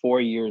was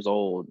 4 years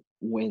old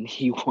when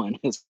he won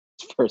his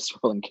first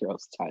Roland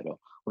Garros title,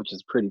 which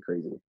is pretty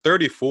crazy.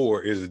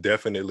 34 is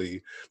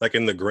definitely, like,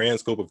 in the grand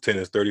scope of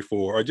tennis,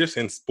 34, or just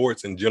in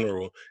sports in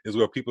general, is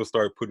where people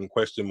start putting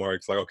question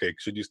marks like, okay,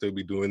 should you still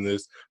be doing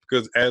this?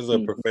 Because as a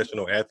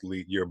professional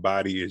athlete, your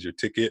body is your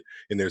ticket,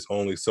 and there's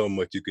only so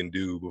much you can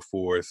do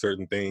before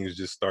certain things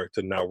just start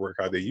to not work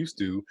how they used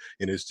to,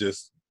 and it's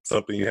just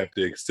something you have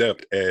to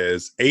accept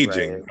as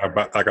aging.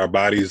 Right. Our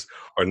bodies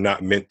are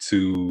not meant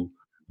to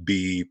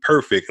be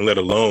perfect, and let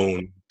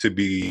alone to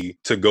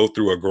go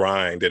through a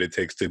grind that it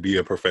takes to be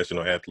a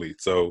professional athlete.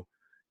 So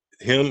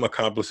him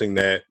accomplishing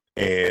that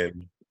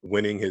and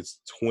winning his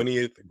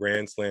 20th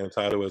Grand Slam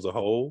title as a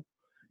whole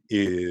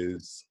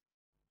is,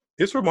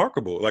 it's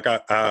remarkable. Like I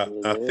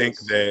think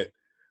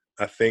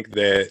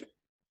that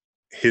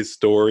his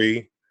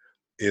story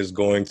is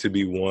going to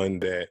be one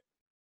that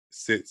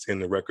sits in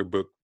the record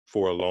book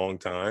for a long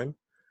time.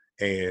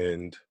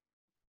 And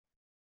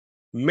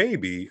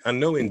maybe, I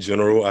know in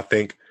general, I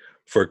think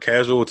for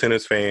casual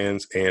tennis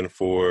fans and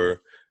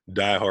for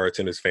diehard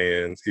tennis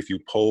fans, if you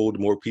polled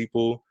more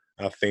people,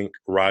 I think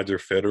Roger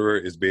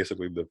Federer is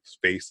basically the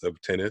face of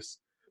tennis.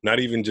 Not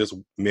even just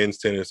men's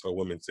tennis or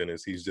women's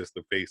tennis. He's just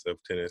the face of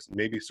tennis.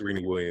 Maybe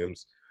Serena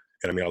Williams.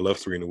 And I mean, I love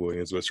Serena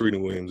Williams, but Serena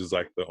Williams is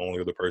like the only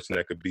other person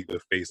that could be the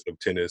face of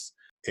tennis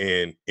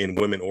in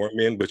women or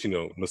men. But,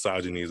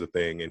 misogyny is a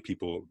thing, and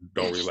people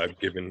don't really like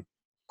giving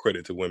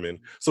credit to women.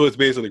 So it's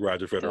basically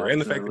Roger Federer. And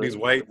the fact that he's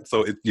white,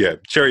 so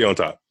cherry on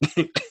top.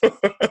 He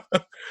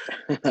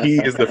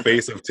is the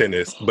face of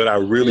tennis. But I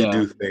really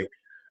do think,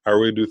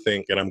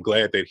 and I'm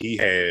glad that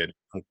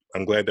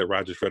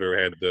Roger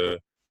Federer had the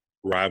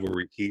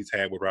rivalry he's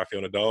had with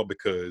Rafael Nadal,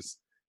 because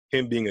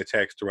him being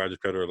attached to Roger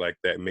Federer like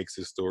that makes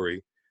his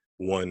story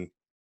one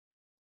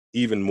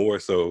even more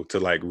so to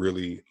like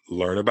really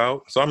learn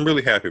about. So I'm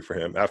really happy for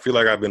him. I feel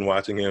like I've been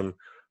watching him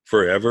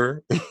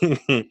forever.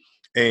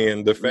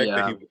 And the fact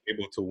that he was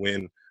able to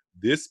win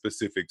this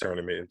specific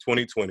tournament in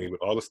 2020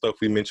 with all the stuff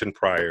we mentioned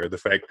prior, the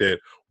fact that,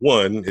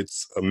 one,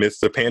 it's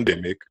amidst a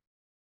pandemic,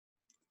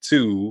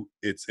 two,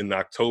 it's in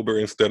October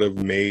instead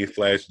of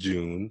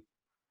May/June,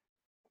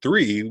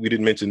 three, we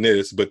didn't mention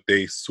this, but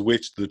they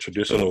switched the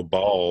traditional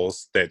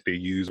balls that they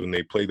use when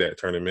they play that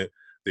tournament.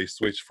 They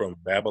switched from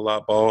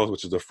Babolat balls,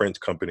 which is a French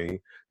company,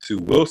 to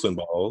Wilson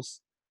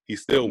balls. He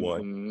still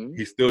won.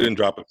 He still didn't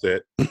drop a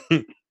set.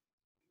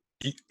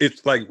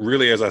 It's like,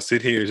 really, as I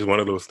sit here, it's just one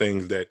of those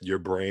things that your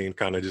brain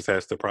kind of just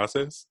has to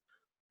process.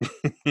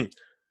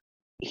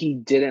 He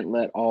didn't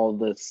let all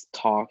this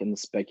talk and the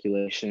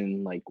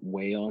speculation like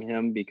weigh on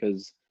him,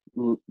 because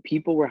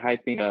people were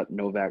hyping up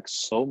Novak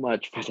so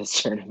much for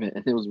this tournament,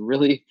 and it was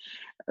really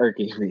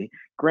irking me.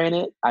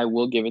 Granted, I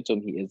will give it to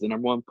him. He is the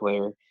number one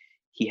player.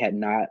 He had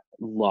not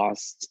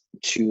lost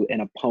to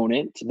an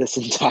opponent this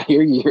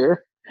entire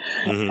year.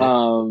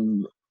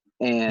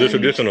 And the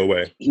traditional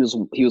way. He was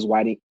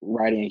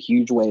riding a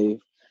huge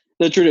wave,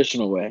 the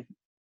traditional way.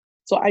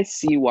 So I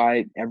see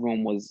why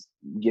everyone was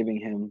giving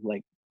him,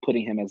 like,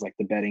 putting him as like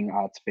the betting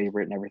odds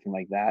favorite and everything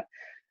like that.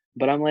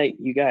 But I'm like,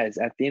 you guys,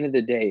 at the end of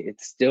the day,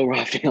 it's still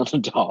Rafael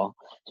Nadal.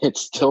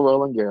 It's still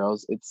Roland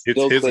Garros. It's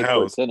still his clay court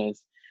house.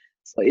 tennis.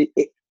 So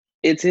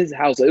it's his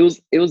house. It was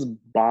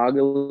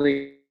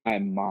boggling my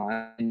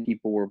mind.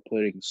 People were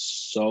putting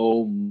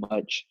so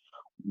much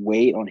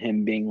weight on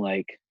him being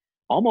like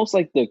almost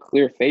like the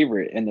clear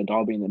favorite and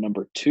Nadal being the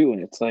number 2.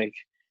 And it's like,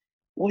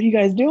 what are you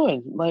guys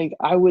doing? Like,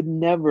 I would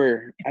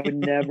never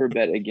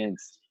bet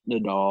against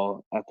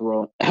Nadal at the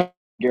Roland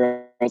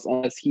Garros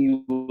unless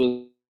he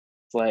was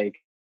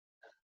like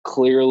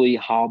clearly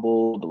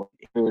hobbled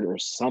or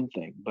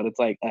something. But it's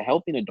like a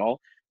healthy Nadal,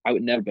 I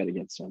would never bet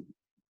against him.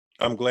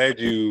 I'm glad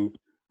you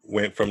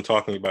went from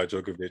talking about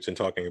Djokovic and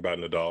talking about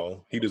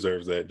Nadal. He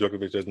deserves that.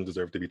 Djokovic doesn't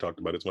deserve to be talked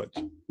about as much.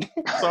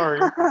 Sorry.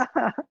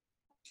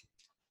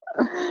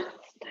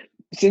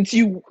 Since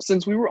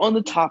we were on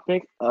the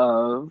topic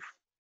of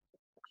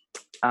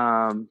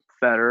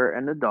Federer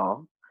and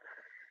Nadal,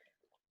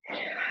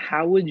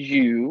 how would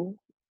you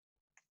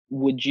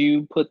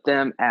put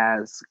them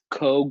as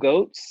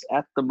co-goats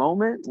at the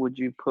moment? Would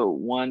you put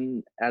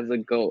one as a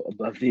goat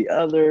above the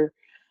other?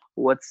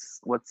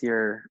 What's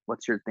your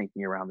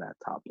thinking around that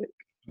topic?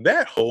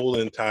 That whole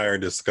entire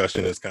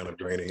discussion is kind of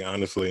draining,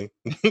 honestly.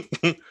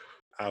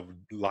 I've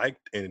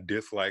liked and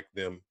disliked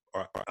them,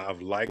 or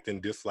I've liked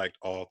and disliked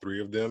all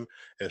three of them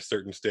at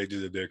certain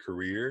stages of their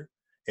career.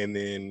 And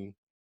then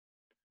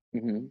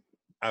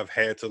I've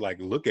had to like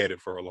look at it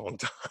for a long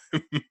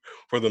time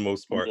for the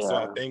most part. Yeah. So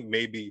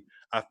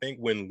I think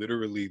when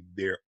literally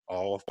they're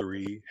all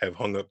three have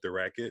hung up the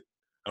racket,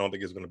 I don't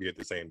think it's going to be at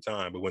the same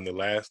time. But when the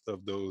last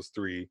of those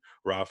three,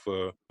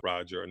 Rafa,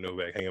 Roger, or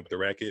Novak, hang up the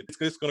racket, it's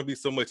just going to be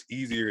so much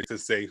easier to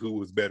say who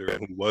was better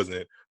and who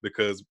wasn't,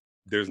 because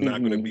there's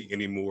not going to be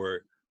any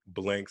more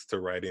blanks to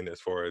write in as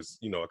far as,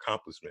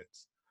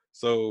 accomplishments.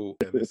 So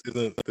yeah, this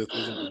isn't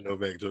the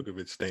Novak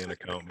Djokovic stan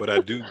account, but I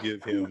do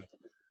give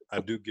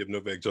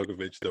Novak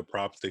Djokovic the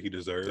props that he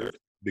deserved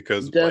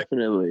because, like,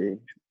 Definitely.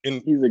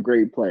 in He's a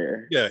great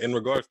player. yeah, in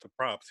regards to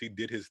props, he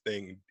did his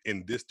thing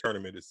in this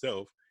tournament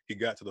itself. He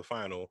got to the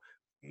final.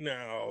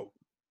 Now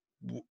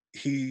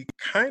he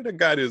kind of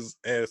got his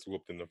ass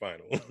whooped in the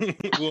final.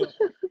 Well,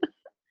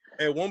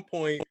 at one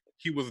point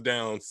he was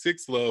down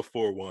 6-love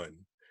 4-1,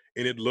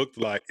 and it looked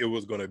like it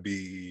was going to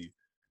be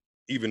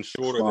even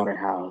shorter than yeah,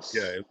 Slaughterhouse.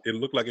 it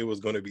looked like it was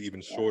going to be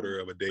even Yeah. shorter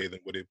of a day than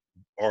what it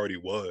already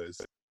was.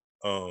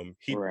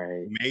 He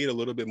Right. made a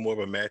little bit more of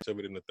a match of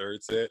it in the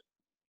third set,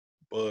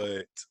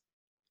 but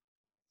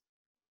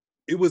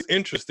it was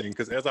interesting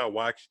because as I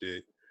watched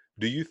it,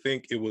 do you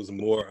think it was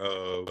more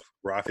of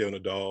Rafael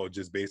Nadal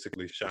just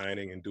basically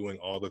shining and doing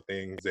all the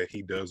things that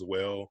he does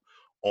well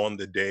on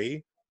the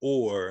day,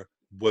 or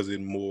was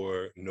it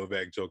more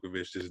Novak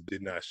Djokovic just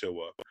did not show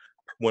up?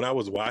 When I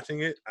was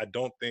watching it, I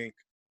don't think,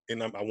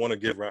 and I want to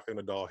give Rafael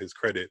Nadal his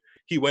credit.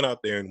 He went out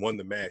there and won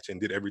the match and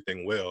did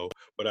everything well,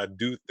 but I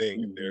do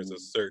think there's a Mhm.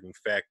 certain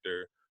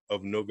factor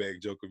of Novak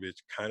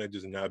Djokovic kind of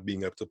just not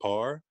being up to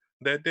par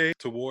that day.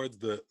 Towards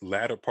the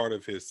latter part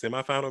of his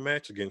semifinal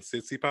match against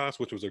Tsitsipas,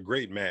 which was a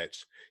great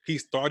match, he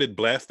started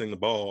blasting the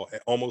ball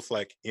almost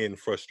like in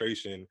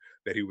frustration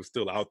that he was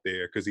still out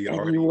there because he And he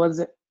already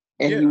wasn't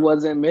and yeah he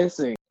wasn't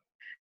missing.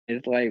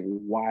 It's like,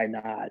 why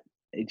not?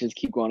 They just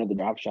keep going to the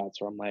drop shots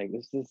where I'm like,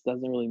 this just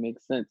doesn't really make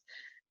sense.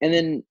 And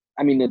then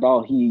I mean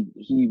Nadal,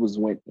 he was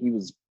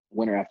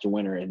winner after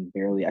winner and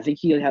barely I think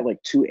he had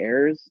like two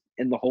errors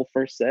in the whole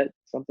first set,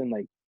 something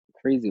like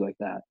crazy like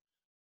that.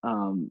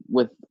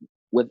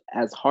 With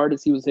as hard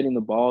as he was hitting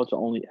the ball to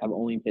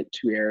only hit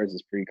two errors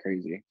is pretty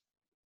crazy.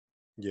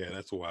 yeah,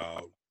 that's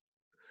wild.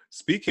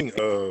 Speaking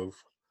of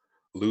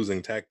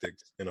losing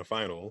tactics in a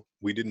final,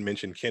 we didn't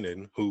mention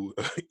Kenin, who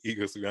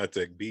Iga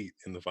Swiatek beat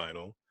in the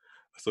final.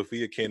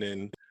 Sophia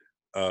Kenin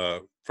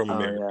from Oh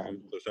America. yeah.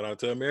 So shout out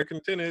to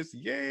American tennis.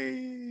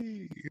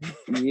 Yay!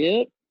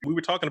 Yep. We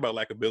were talking about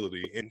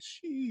likability, and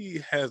she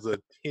has a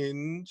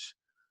tinge.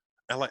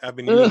 I've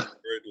been using Ugh. the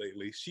word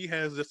lately. She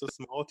has just a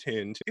small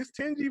tinge. Is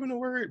tinge even a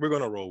word? We're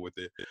gonna roll with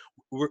it.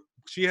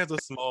 She has a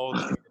small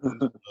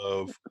tinge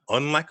of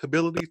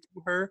unlikability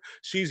to her.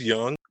 She's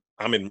young.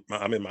 I'm in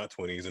my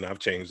 20s, and I've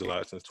changed a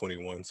lot since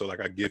 21. So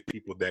like I give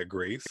people that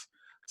grace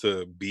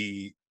to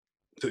be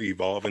to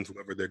evolve into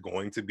whoever they're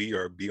going to be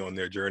or be on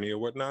their journey or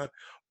whatnot.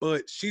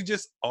 But she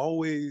just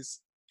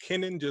always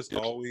Kenan just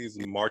always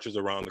marches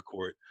around the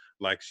court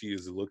like she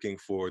is looking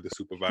for the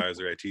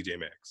supervisor at TJ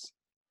Maxx.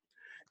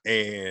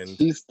 And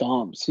She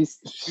stomps. She's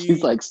she,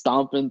 like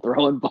stomping,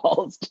 throwing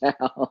balls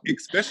down.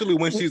 especially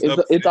when she's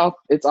It's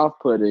off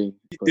putting.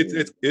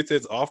 it's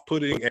as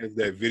off-putting as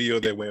that video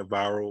that went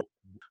viral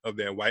of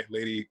that white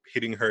lady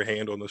hitting her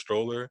hand on the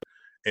stroller,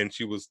 and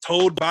she was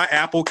told by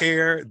Apple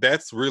Care.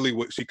 That's really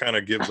what she kind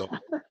of gives off.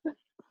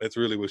 That's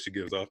really what she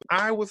gives off.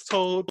 I was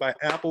told by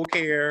Apple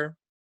Care.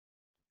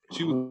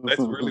 That's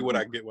really what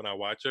I get when I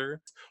watch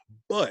her.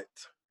 But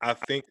I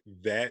think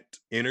that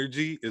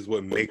energy is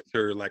what makes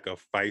her like a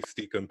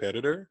feisty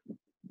competitor,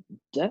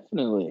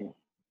 Definitely.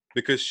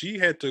 because she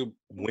had to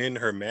win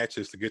her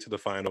matches to get to the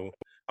final.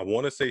 I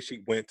want to say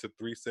she went to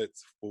 3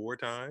 sets 4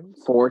 times.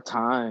 Four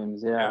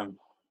times, Yeah. yeah.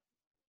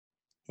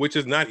 Which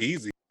is not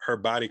easy. Her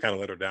body kind of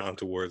let her down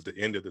towards the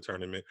end of the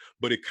tournament,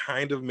 but it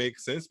kind of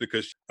makes sense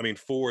because I mean,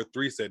 4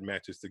 3-set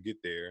matches to get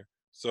there.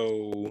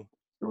 So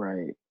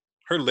Right.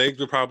 her legs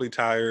were probably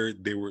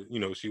tired. They were,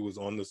 she was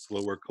on the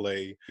slower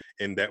clay,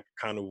 and that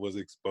kind of was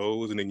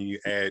exposed. And then you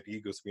add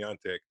Iga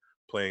Swiatek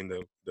playing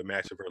the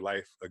match of her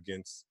life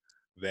against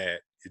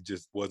that. It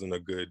just wasn't a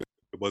good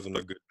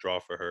draw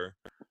for her.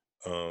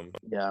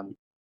 Yeah.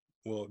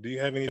 Well, do you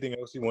have anything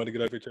else you want to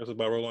get off your chest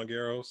about Roland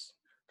Garros?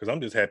 Because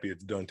I'm just happy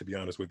it's done, to be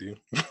honest with you.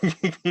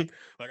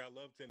 Like, I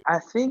love tennis. I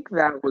think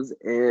that was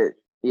it.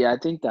 Yeah, I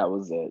think that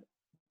was it.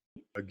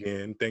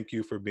 Again, thank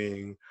you for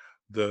being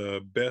the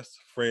best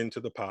friend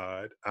to the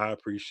pod. I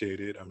appreciate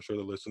it. I'm sure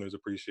the listeners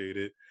appreciate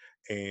it.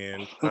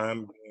 And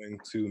I'm going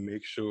to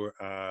make sure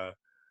I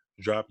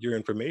drop your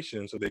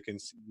information so they can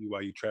see you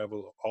while you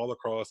travel all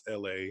across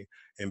LA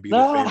and be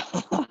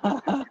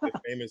the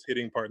famous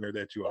hitting partner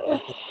that you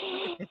are.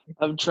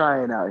 I'm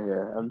trying out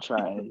here. I'm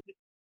trying.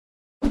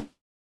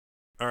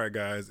 All right,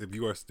 guys, if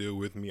you are still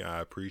with me, I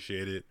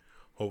appreciate it.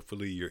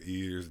 Hopefully your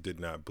ears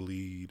did not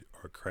bleed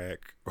or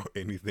crack or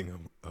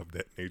anything of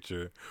that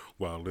nature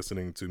while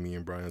listening to me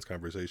and Brian's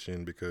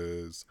conversation,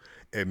 because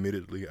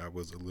admittedly I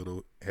was a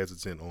little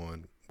hesitant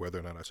on whether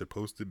or not I should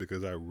post it,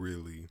 because I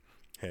really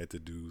had to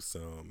do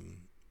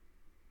some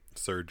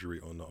surgery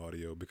on the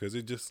audio because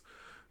the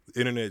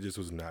internet just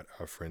was not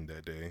our friend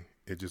that day.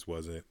 It just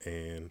wasn't,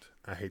 and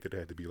I hate that it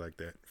had to be like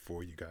that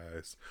for you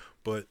guys.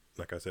 But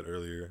like I said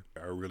earlier,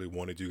 I really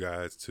wanted you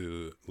guys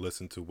to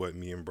listen to what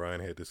me and Brian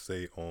had to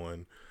say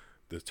on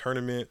this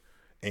tournament,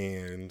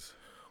 and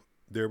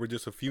there were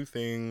just a few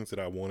things that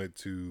I wanted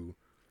to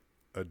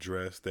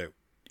address that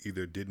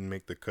either didn't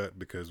make the cut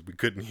because we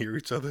couldn't hear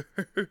each other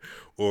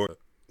or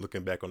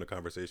looking back on the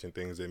conversation,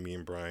 things that me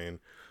and Brian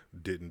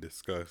didn't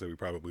discuss that we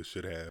probably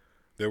should have.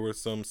 There were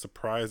some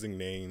surprising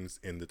names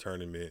in the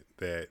tournament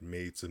that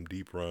made some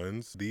deep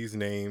runs. These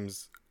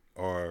names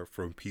are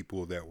from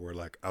people that were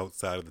like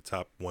outside of the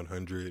top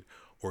 100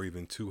 or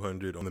even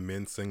 200 on the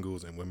men's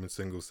singles and women's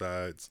singles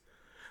sides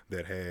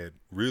that had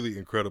really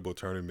incredible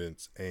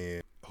tournaments,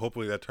 and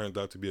hopefully that turns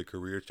out to be a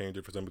career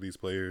changer for some of these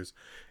players,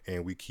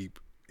 and we keep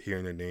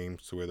hearing their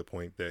names to where the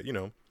point that, you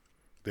know,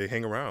 they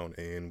hang around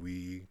and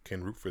we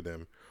can root for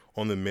them.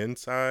 On the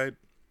men's side,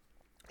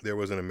 there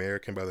was an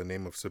American by the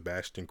name of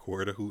Sebastian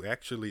Corda, who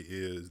actually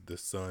is the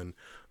son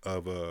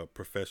of a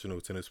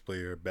professional tennis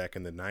player back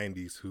in the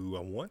 90s who I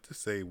want to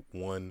say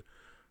won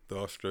the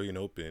Australian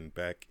Open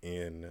back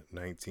in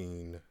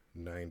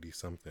 1990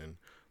 something.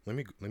 Let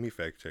me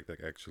fact check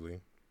that actually.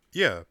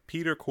 Yeah,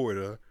 Peter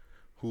Corda,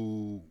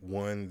 who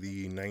won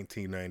the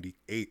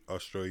 1998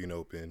 Australian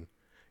Open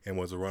and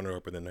was a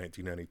runner-up in the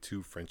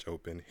 1992 French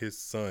Open. His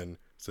son,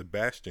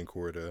 Sebastian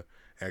Corda,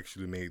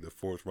 actually made the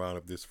fourth round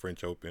of this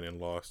French Open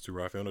and lost to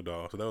Rafael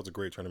Nadal. So that was a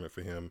great tournament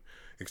for him,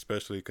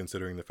 especially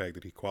considering the fact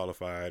that he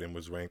qualified and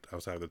was ranked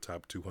outside of the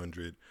top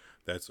 200.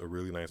 That's a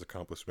really nice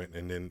accomplishment.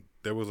 And then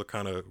there was a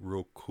kind of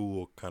real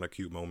cool, kind of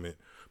cute moment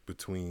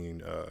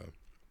between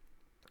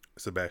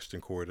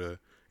Sebastian Corda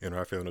and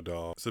Rafael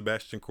Nadal.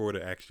 Sebastian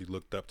Corda actually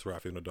looked up to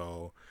Rafael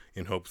Nadal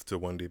in hopes to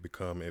one day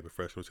become a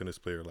professional tennis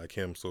player like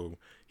him. So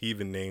he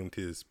even named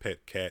his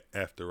pet cat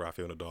after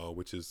Rafael Nadal,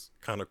 which is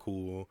kind of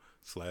cool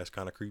 /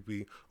 kind of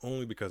creepy,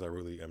 only because I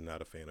really am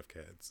not a fan of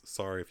cats.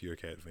 Sorry if you're a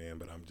cat fan,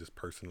 but I'm just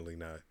personally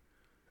not.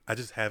 I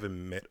just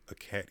haven't met a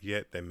cat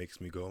yet that makes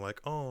me go like,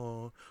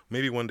 oh,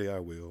 maybe one day I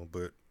will,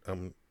 but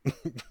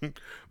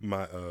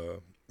my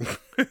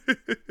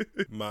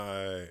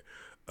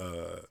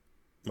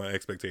my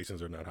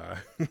expectations are not high.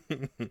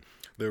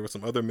 There were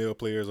some other male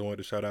players I wanted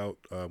to shout out.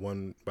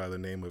 One by the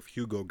name of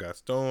Hugo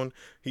Gaston.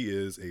 He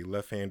is a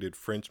left-handed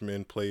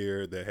Frenchman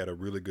player that had a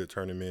really good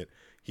tournament.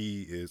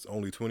 He is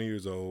only 20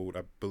 years old.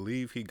 I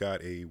believe he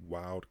got a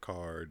wild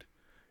card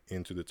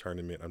into the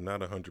tournament. I'm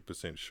not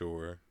 100%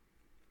 sure.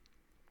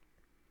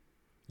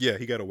 Yeah,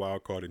 he got a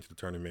wild card into the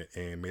tournament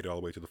and made it all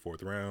the way to the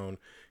fourth round.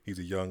 He's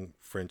a young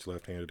French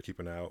left-hander to keep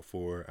an eye out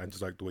for. I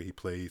just like the way he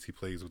plays. He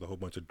plays with a whole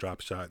bunch of drop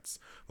shots,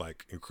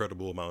 like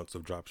incredible amounts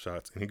of drop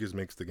shots, and he just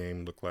makes the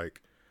game look like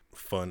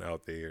fun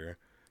out there.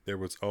 There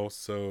was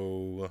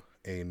also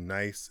a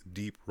nice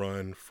deep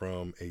run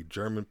from a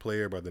German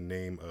player by the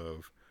name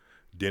of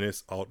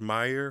Dennis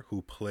Altmaier,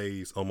 who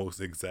plays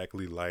almost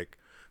exactly like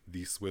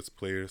the Swiss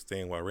player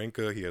Stan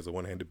Wawrinka. He has a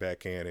one-handed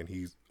backhand, and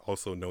he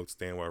also notes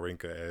Stan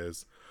Wawrinka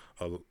as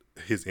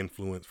his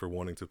influence for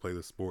wanting to play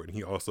the sport, and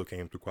he also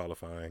came through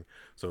qualifying.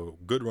 So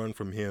good run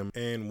from him.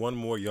 And one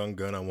more young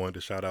gun I wanted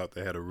to shout out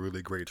that had a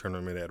really great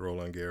tournament at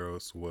Roland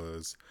Garros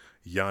was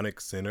Yannick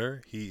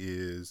Sinner. He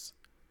is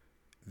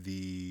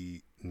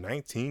the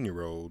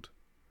 19-year-old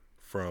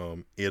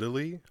from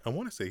Italy. I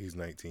want to say he's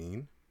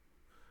 19.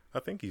 I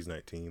think he's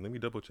 19. Let me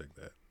double check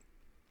that.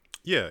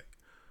 Yeah,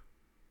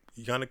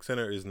 Yannick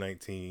Sinner is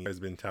 19. Has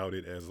been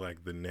touted as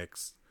like the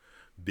next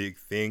big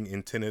thing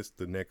in tennis,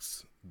 the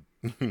next,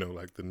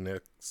 like the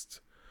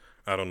next,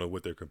 I don't know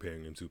what they're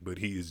comparing him to, but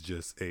he is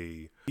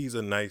he's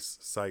a nice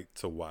sight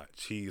to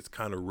watch. He's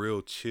kind of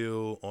real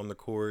chill on the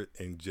court,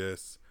 and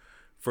just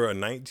for a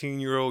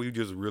 19-year-old, you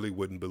just really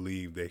wouldn't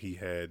believe that he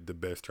had the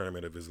best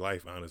tournament of his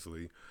life,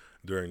 honestly.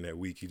 During that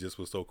week, he just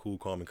was so cool,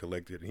 calm, and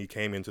collected. And he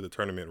came into the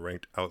tournament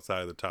ranked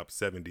outside of the top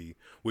 70,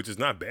 which is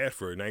not bad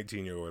for a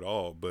 19-year-old at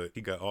all. But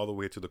he got all the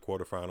way to the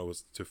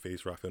quarterfinals to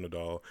face Rafael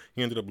Nadal.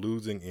 He ended up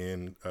losing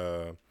in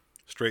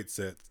straight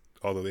sets,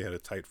 although they had a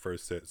tight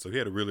first set. So he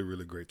had a really,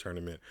 really great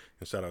tournament.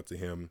 And shout out to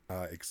him.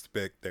 I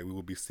expect that we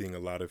will be seeing a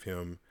lot of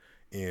him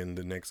in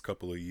the next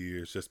couple of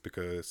years, just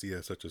because he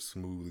has such a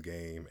smooth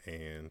game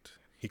and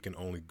he can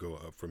only go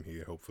up from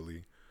here,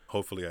 hopefully.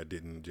 Hopefully I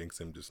didn't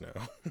jinx him just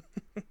now.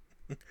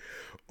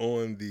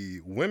 On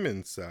the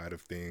women's side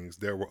of things,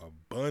 there were a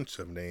bunch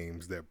of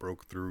names that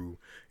broke through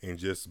and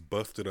just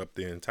busted up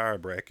the entire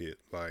bracket.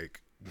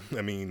 Like,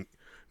 I mean,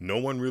 no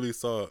one really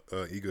saw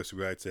Iga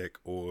Swiatek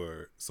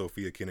or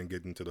Sofia Kenin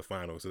get into the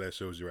final. So that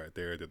shows you right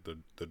there that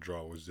the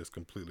draw was just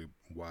completely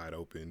wide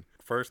open.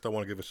 First, I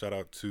want to give a shout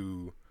out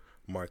to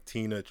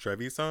Martina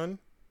Trevisan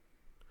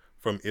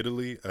from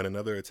Italy, and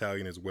another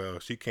Italian as well.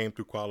 She came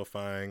through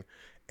qualifying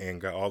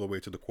and got all the way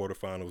to the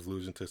quarterfinals,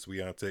 losing to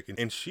Swiatek.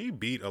 And she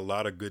beat a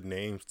lot of good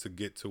names to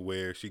get to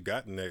where she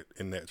got in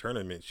that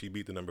tournament. She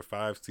beat the number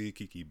 5 seed,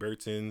 Kiki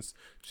Bertens.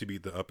 She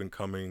beat the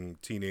up-and-coming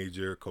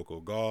teenager,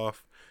 Coco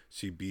Gauff.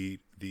 She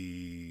beat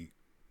the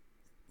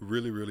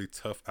really, really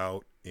tough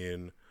out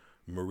in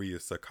Maria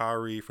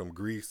Sakkari from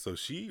Greece. So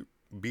she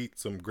beat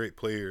some great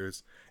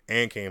players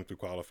and came through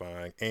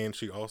qualifying. And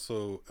she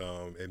also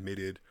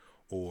admitted,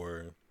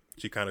 or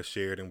she kind of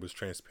shared and was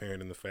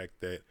transparent in the fact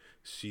that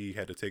she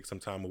had to take some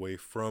time away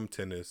from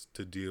tennis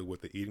to deal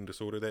with the eating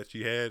disorder that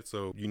she had.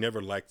 So you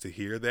never like to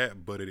hear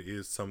that, but it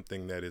is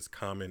something that is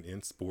common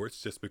in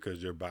sports, just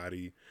because your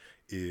body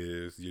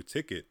is your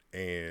ticket.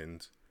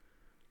 And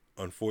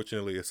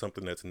Unfortunately, it's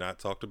something that's not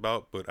talked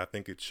about, but I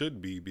think it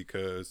should be,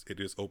 because it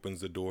just opens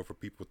the door for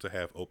people to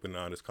have open,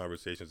 honest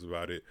conversations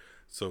about it,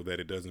 so that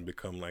it doesn't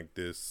become like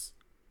this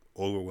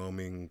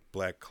overwhelming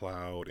black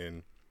cloud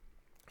and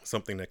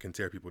something that can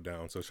tear people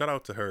down. So shout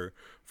out to her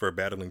for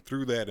battling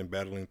through that and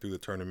battling through the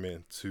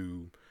tournament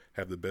to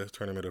have the best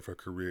tournament of her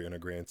career in a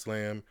Grand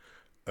Slam.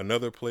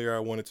 Another player I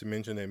wanted to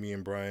mention that me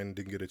and Brian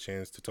didn't get a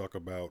chance to talk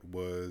about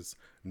was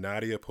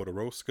Nadia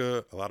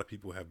Podoroska. A lot of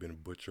people have been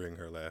butchering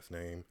her last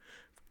name.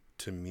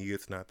 To me,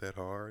 it's not that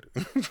hard.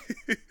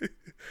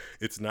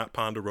 It's not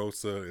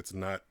Ponderosa. It's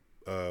not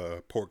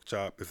pork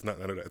chop. It's not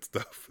none of that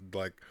stuff.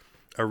 Like,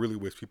 I really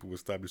wish people would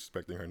stop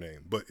disrespecting her name.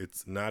 But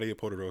it's Nadia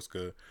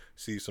Podoroska.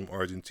 She's from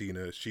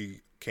Argentina.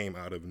 She came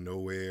out of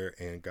nowhere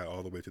and got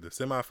all the way to the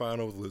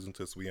semifinals, losing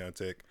to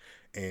Swiatek.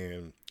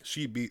 And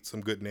she beat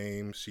some good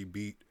names. She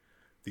beat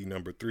the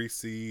number 3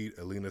 seed,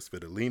 Elena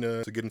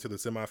Svitolina, to get into the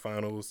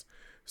semifinals.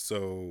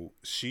 So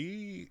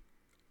she,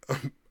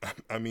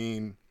 I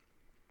mean,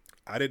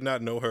 I did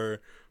not know her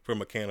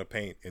from a can of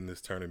paint in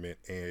this tournament,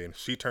 and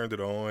she turned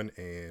it on,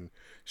 and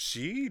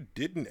she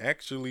didn't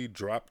actually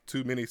drop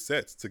too many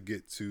sets to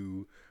get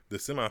to the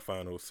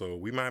semifinals. So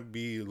we might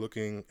be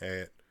looking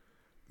at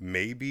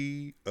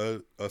maybe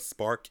a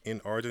spark in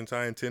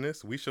Argentine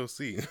tennis. We shall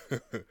see.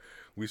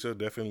 We shall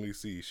definitely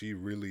see. She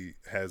really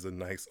has a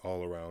nice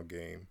all-around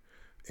game,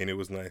 and it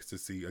was nice to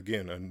see,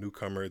 again, a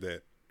newcomer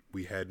that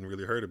we hadn't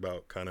really heard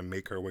about kind of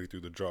make her way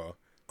through the draw.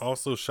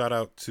 Also, shout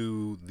out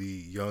to the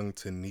young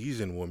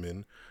Tunisian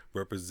woman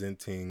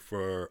representing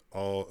for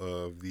all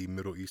of the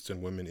Middle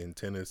Eastern women in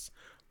tennis,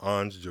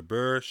 Ange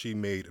Jabeur. She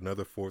made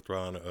another 4th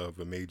round of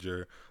a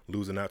major,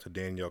 losing out to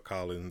Danielle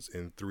Collins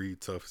in 3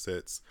 tough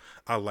sets.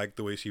 I like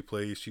the way she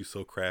plays. She's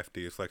so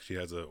crafty. It's like she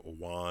has a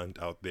wand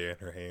out there in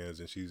her hands,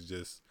 and she's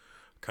just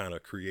kind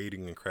of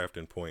creating and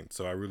crafting points.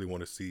 So I really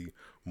want to see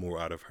more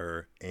out of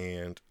her.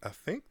 And I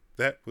think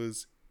that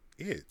was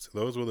it.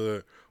 Those were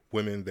the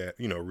women that,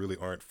 you know, really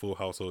aren't full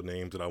household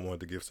names that I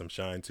wanted to give some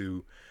shine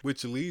to,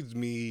 which leads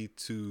me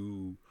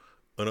to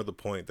another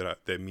point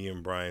that me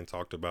and Brian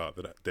talked about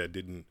that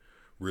didn't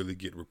really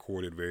get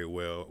recorded very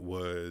well,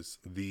 was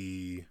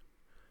the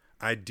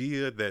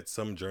idea that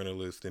some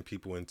journalists and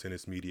people in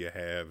tennis media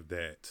have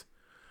that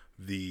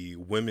the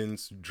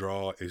women's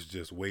draw is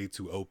just way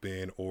too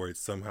open, or it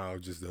somehow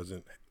just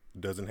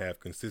doesn't have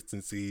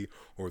consistency,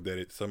 or that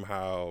it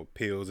somehow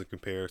pales in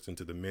comparison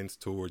to the men's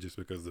tour, just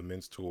because the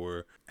men's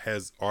tour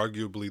has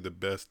arguably the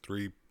best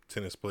 3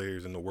 tennis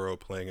players in the world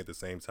playing at the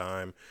same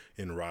time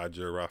in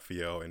Roger,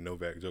 Rafael, and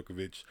Novak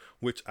Djokovic,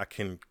 which I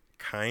can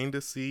kind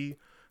of see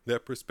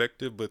that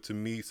perspective, but to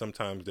me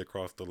sometimes they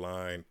cross the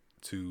line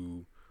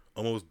to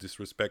almost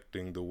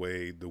disrespecting the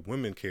way the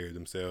women carry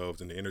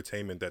themselves and the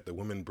entertainment that the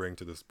women bring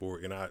to the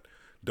sport. And I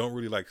don't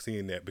really like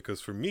seeing that,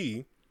 because for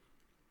me,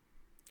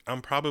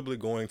 I'm probably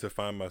going to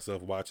find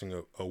myself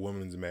watching a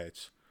women's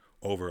match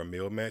over a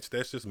male match.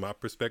 That's just my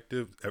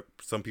perspective.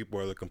 Some people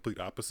are the complete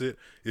opposite.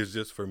 It's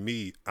just, for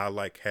me, I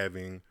like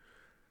having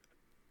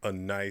a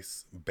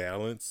nice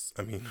balance.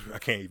 I mean, I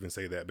can't even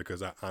say that,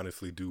 because I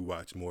honestly do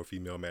watch more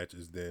female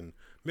matches than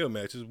male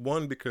matches.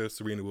 1, because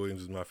Serena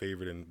Williams is my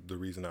favorite and the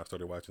reason I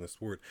started watching the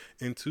sport.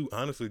 And 2,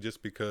 honestly,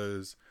 just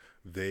because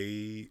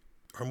they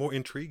are more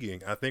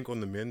intriguing. I think on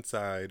the men's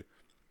side,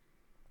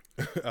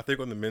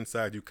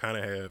 you kind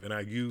of have, and I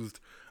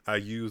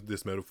used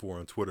this metaphor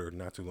on Twitter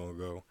not too long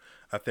ago.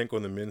 I think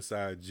on the men's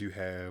side, you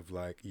have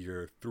like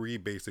your 3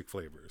 basic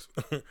flavors,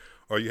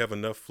 or you have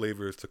enough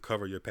flavors to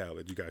cover your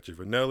palate. You got your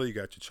vanilla, you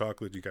got your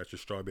chocolate, you got your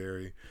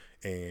strawberry,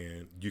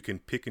 and you can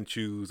pick and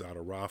choose out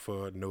of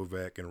Rafa,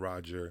 Novak, and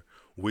Roger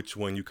which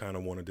one you kind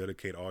of want to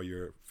dedicate all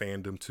your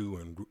fandom to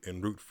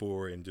and root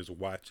for and just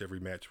watch every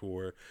match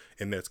for.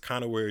 And that's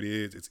kind of where it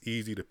is. It's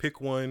easy to pick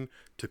one,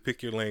 to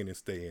pick your lane and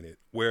stay in it.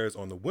 Whereas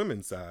on the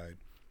women's side,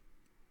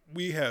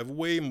 we have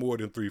way more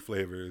than 3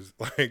 flavors.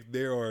 Like,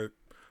 there are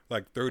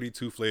like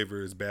 32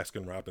 flavors,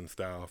 Baskin Robbins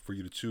style, for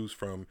you to choose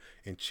from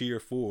and cheer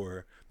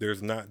for.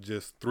 There's not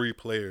just 3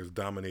 players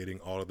dominating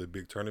all of the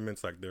big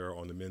tournaments like there are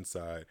on the men's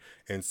side.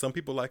 And some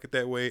people like it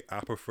that way.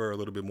 I prefer a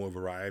little bit more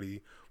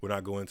variety when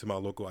I go into my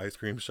local ice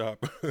cream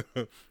shop.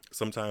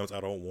 Sometimes I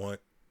don't want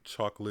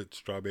chocolate,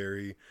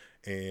 strawberry,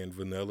 and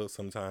vanilla.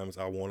 Sometimes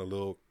I want a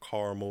little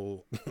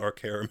caramel or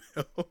caramel,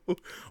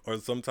 or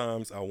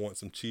sometimes I want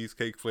some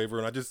cheesecake flavor,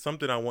 and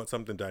I want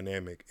something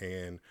dynamic.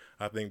 And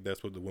I think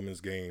that's what the women's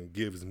game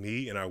gives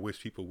me, and I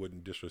wish people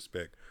wouldn't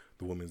disrespect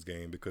the women's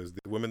game, because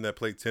the women that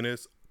play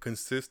tennis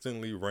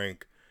consistently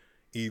rank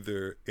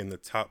either in the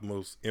top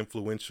most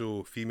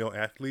influential female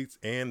athletes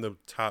and the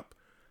top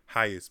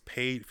highest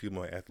paid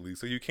female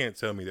athletes. So you can't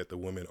tell me that the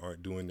women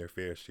aren't doing their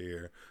fair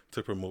share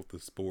to promote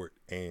the sport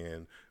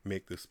and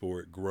make the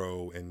sport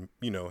grow and,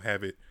 you know,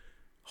 have it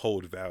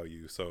hold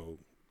value. So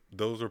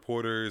those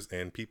reporters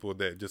and people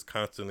that just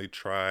constantly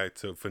try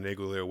to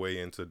finagle their way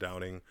into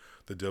downing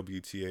the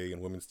WTA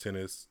and women's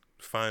tennis,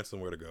 find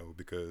somewhere to go,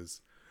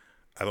 because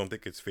I don't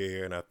think it's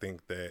fair. And I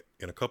think that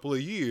in a couple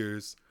of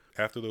years,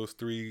 After those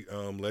three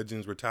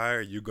legends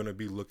retire, you're going to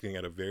be looking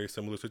at a very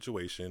similar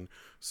situation.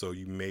 So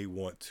you may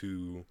want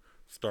to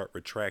start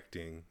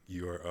retracting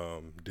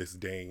your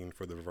disdain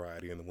for the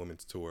variety in the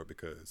women's tour,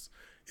 because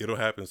it'll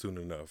happen soon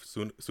enough.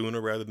 Sooner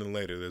rather than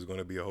later, there's going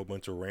to be a whole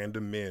bunch of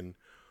random men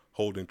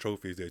holding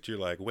trophies that you're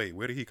like, wait,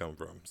 where did he come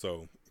from?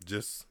 So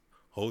just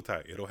hold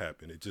tight. It'll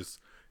happen.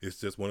 It's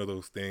just one of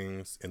those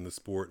things in the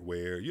sport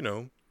where, you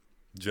know,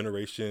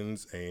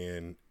 generations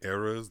and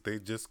eras, they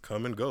just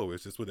come and go.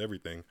 It's just with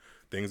everything.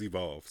 Things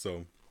evolve.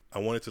 So I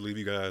wanted to leave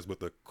you guys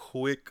with a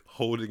quick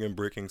holding and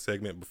breaking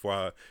segment before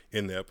I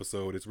end the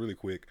episode. It's really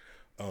quick.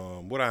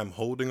 What I'm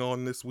holding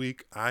on this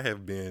week, I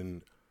have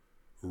been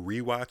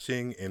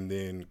rewatching and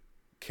then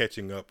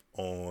catching up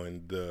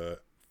on the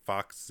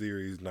Fox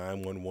series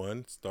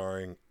 911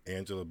 starring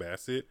Angela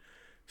Bassett.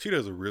 She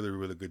does a really,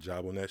 really good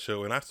job on that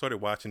show. And I started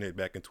watching it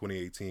back in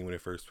 2018 when it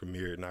first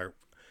premiered.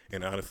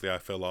 And honestly, I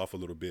fell off a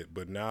little bit.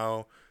 But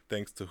now,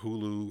 thanks to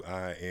Hulu,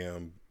 I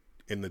am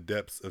in the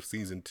depths of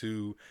season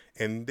 2.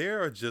 And there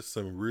are just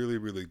some really,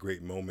 really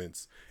great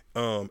moments.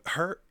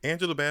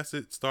 Angela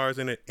Bassett stars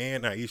in it,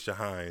 and Aisha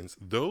Hines.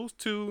 Those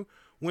two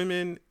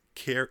women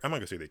I'm not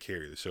going to say they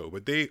carry the show,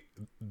 but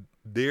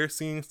their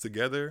scenes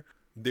together,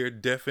 they're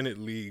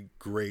definitely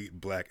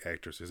great black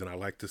actresses, and I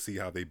like to see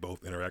how they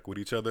both interact with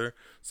each other.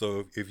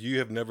 So if you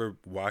have never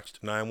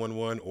watched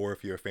 911, or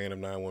if you're a fan of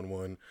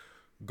 911,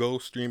 go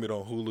stream it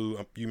on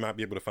Hulu. You might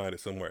be able to find it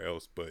somewhere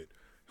else, but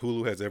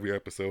Hulu has every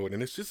episode,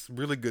 and it's just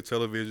really good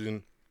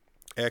television,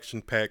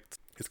 action-packed.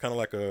 It's kind of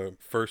like a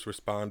first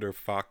responder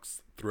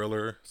Fox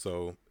thriller,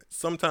 so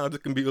sometimes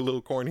it can be a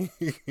little corny,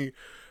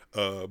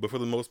 but for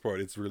the most part,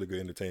 it's really good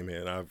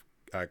entertainment, and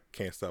I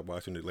can't stop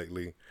watching it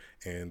lately,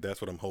 and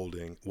that's what I'm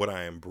holding. What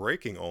I am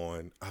breaking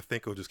on, I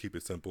think I'll just keep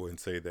it simple and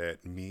say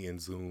that me and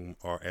Zoom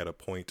are at a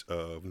point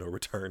of no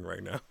return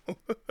right now.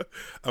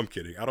 I'm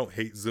kidding. I don't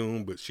hate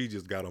Zoom, but she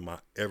just got on my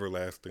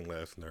everlasting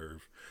last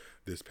nerve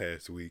this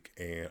past week,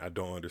 and I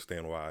don't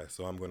understand why.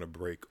 So I'm going to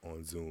break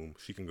on Zoom.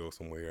 She can go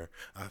somewhere.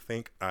 I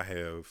think I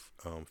have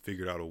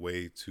figured out a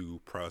way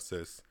to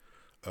process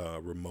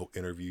remote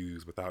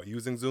interviews without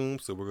using Zoom.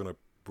 So we're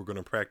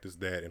gonna practice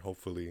that, and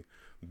hopefully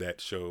that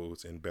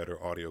shows in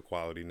better audio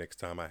quality next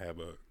time I have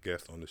a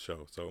guest on the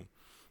show. So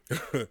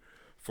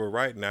for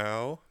right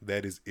now,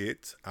 that is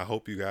it. I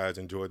hope you guys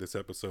enjoyed this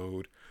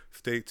episode.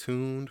 Stay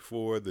tuned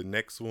for the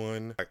next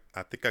one.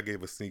 I think I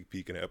gave a sneak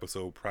peek in an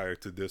episode prior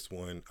to this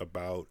one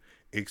about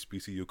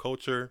HBCU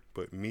culture,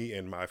 but me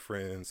and my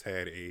friends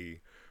had a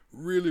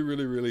really,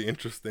 really, really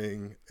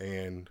interesting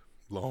and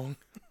long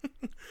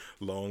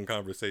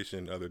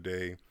conversation the other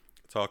day,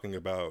 talking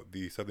about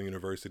the Southern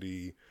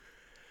University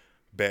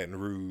Baton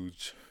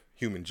Rouge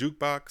Human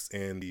Jukebox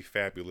and the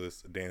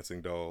fabulous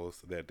dancing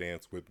dolls that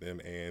dance with them.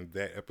 And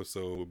that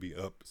episode will be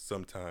up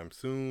sometime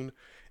soon,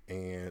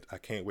 and I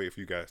can't wait for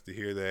you guys to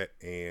hear that.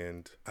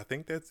 And I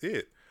think that's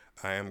it.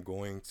 I am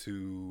going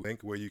to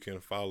link where you can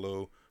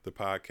follow the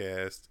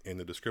podcast in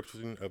the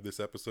description of this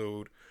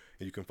episode,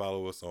 and you can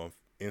follow us on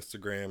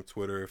Instagram,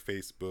 Twitter,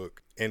 Facebook,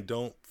 and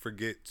don't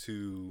forget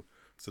to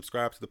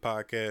subscribe to the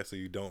podcast so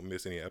you don't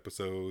miss any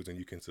episodes. And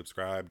you can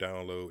subscribe,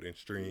 download, and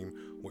stream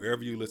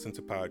wherever you listen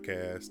to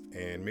podcasts.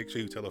 And make sure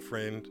you tell a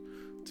friend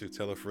to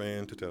tell a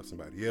friend to tell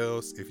somebody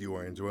else if you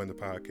are enjoying the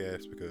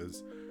podcast,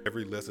 because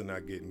every lesson I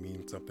get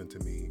means something to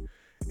me.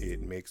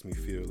 It makes me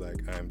feel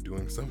like I'm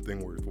doing something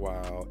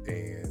worthwhile,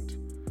 and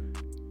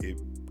it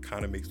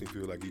kind of makes me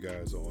feel like you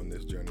guys are on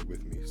this journey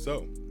with me.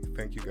 So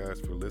thank you guys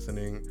for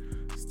listening.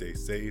 Stay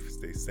safe,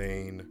 stay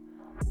sane,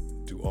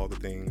 do all the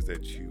things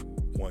that you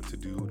want to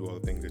do all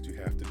the things that you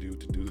have to do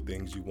the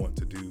things you want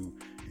to do,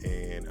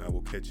 and I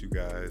will catch you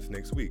guys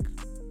next week.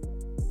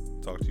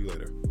 Talk to you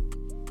later.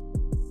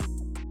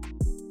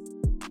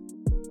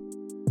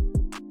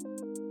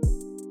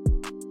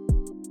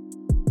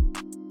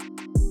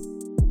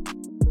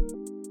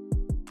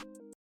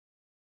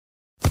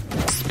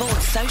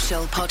 Sports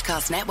Social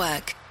Podcast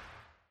Network.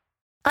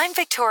 I'm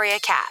Victoria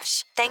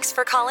Cash. Thanks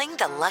for calling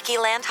the Lucky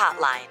Land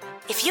Hotline.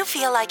 If you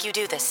feel like you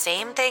do the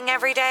same thing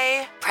every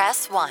day,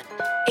 press 1.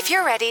 If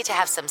you're ready to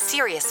have some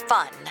serious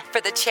fun for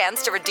the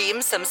chance to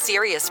redeem some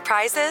serious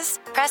prizes,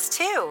 press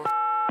 2.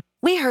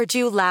 We heard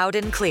you loud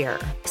and clear.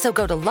 So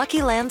go to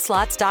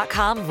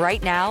LuckyLandSlots.com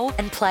right now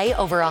and play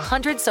over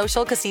 100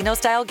 social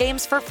casino-style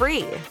games for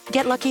free.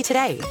 Get lucky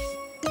today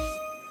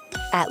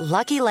at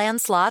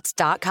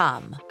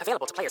LuckyLandSlots.com.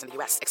 Available to players in the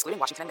U.S., excluding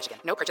Washington and Michigan.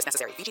 No purchase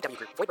necessary. VGW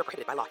Group. Void where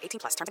prohibited by law.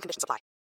 18+. Terms and conditions apply.